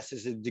question, I guess,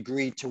 is the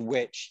degree to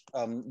which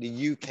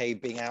the UK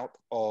being out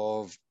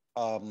of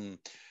the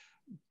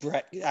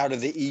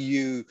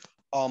EU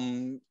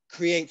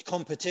create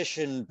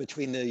competition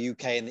between the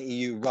UK and the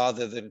EU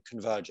rather than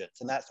convergence.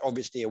 And that's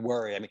obviously a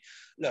worry. I mean,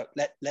 look,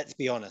 let's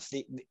be honest.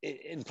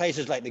 In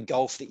places like the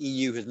Gulf, the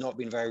EU has not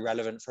been very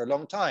relevant for a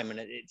long time. And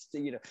it's,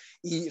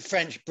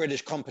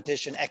 French-British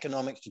competition,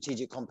 economic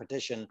strategic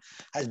competition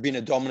has been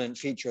a dominant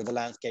feature of the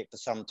landscape for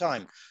some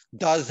time.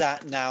 Does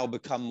that now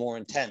become more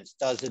intense?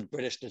 Does the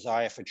British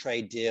desire for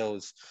trade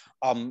deals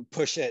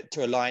push it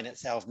to align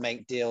itself,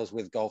 make deals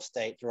with Gulf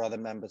states or other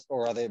members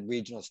or other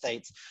regional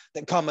states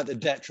that come at the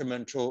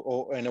detrimental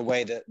or in a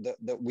way that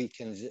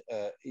weakens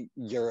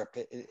Europe,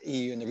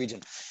 EU and the region?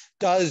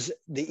 Does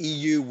the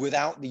EU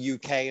without the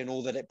UK and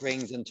all that it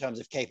brings in terms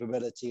of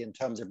capability, in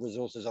terms of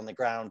resources on the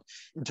ground,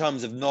 in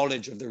terms of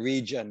knowledge of the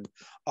region,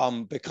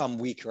 become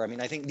weaker? I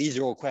mean, I think these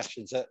are all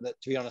questions that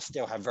to be honest,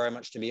 still have very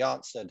much to be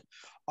answered.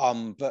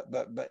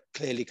 But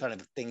clearly kind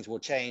of things will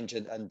change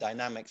and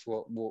dynamics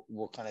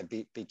will kind of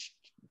be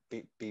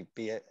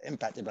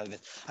impacted by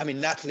this. I mean,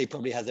 Natalie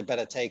probably has a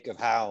better take of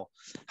how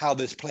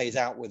this plays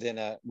out within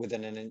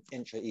an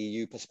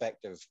intra-EU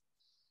perspective.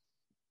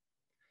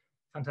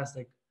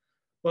 Fantastic.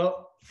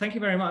 Well, thank you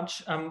very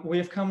much. We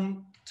have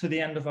come to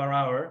the end of our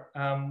hour.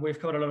 We've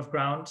covered a lot of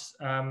ground.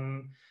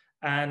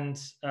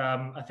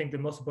 I think the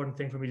most important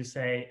thing for me to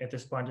say at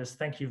this point is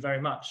thank you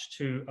very much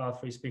to our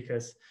three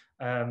speakers,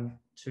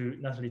 to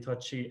Natalie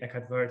Tocci,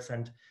 Eckhard Wirtz,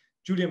 and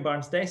Julian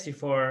Barnes-Dacey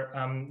for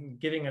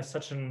giving us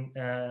such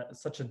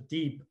a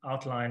deep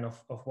outline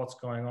of what's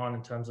going on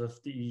in terms of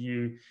the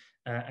EU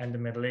and the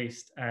Middle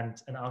East,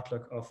 and an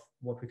outlook of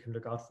what we can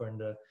look out for in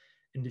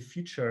the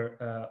future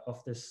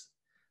of this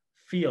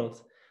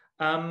field.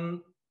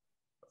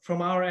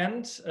 From our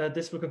end,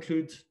 this will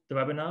conclude the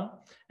webinar.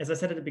 As I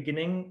said at the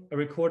beginning, a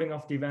recording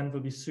of the event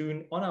will be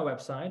soon on our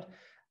website.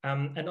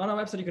 And on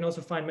our website, you can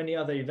also find many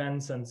other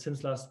events, and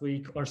since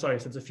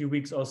a few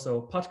weeks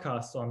also,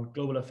 podcasts on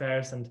global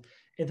affairs and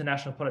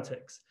international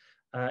politics.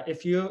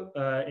 If you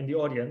in the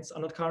audience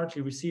are not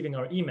currently receiving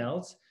our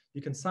emails,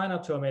 you can sign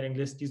up to our mailing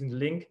list using the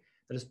link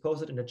that is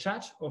posted in the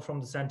chat or from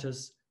the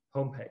center's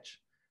homepage.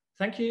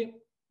 Thank you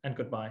and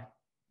goodbye.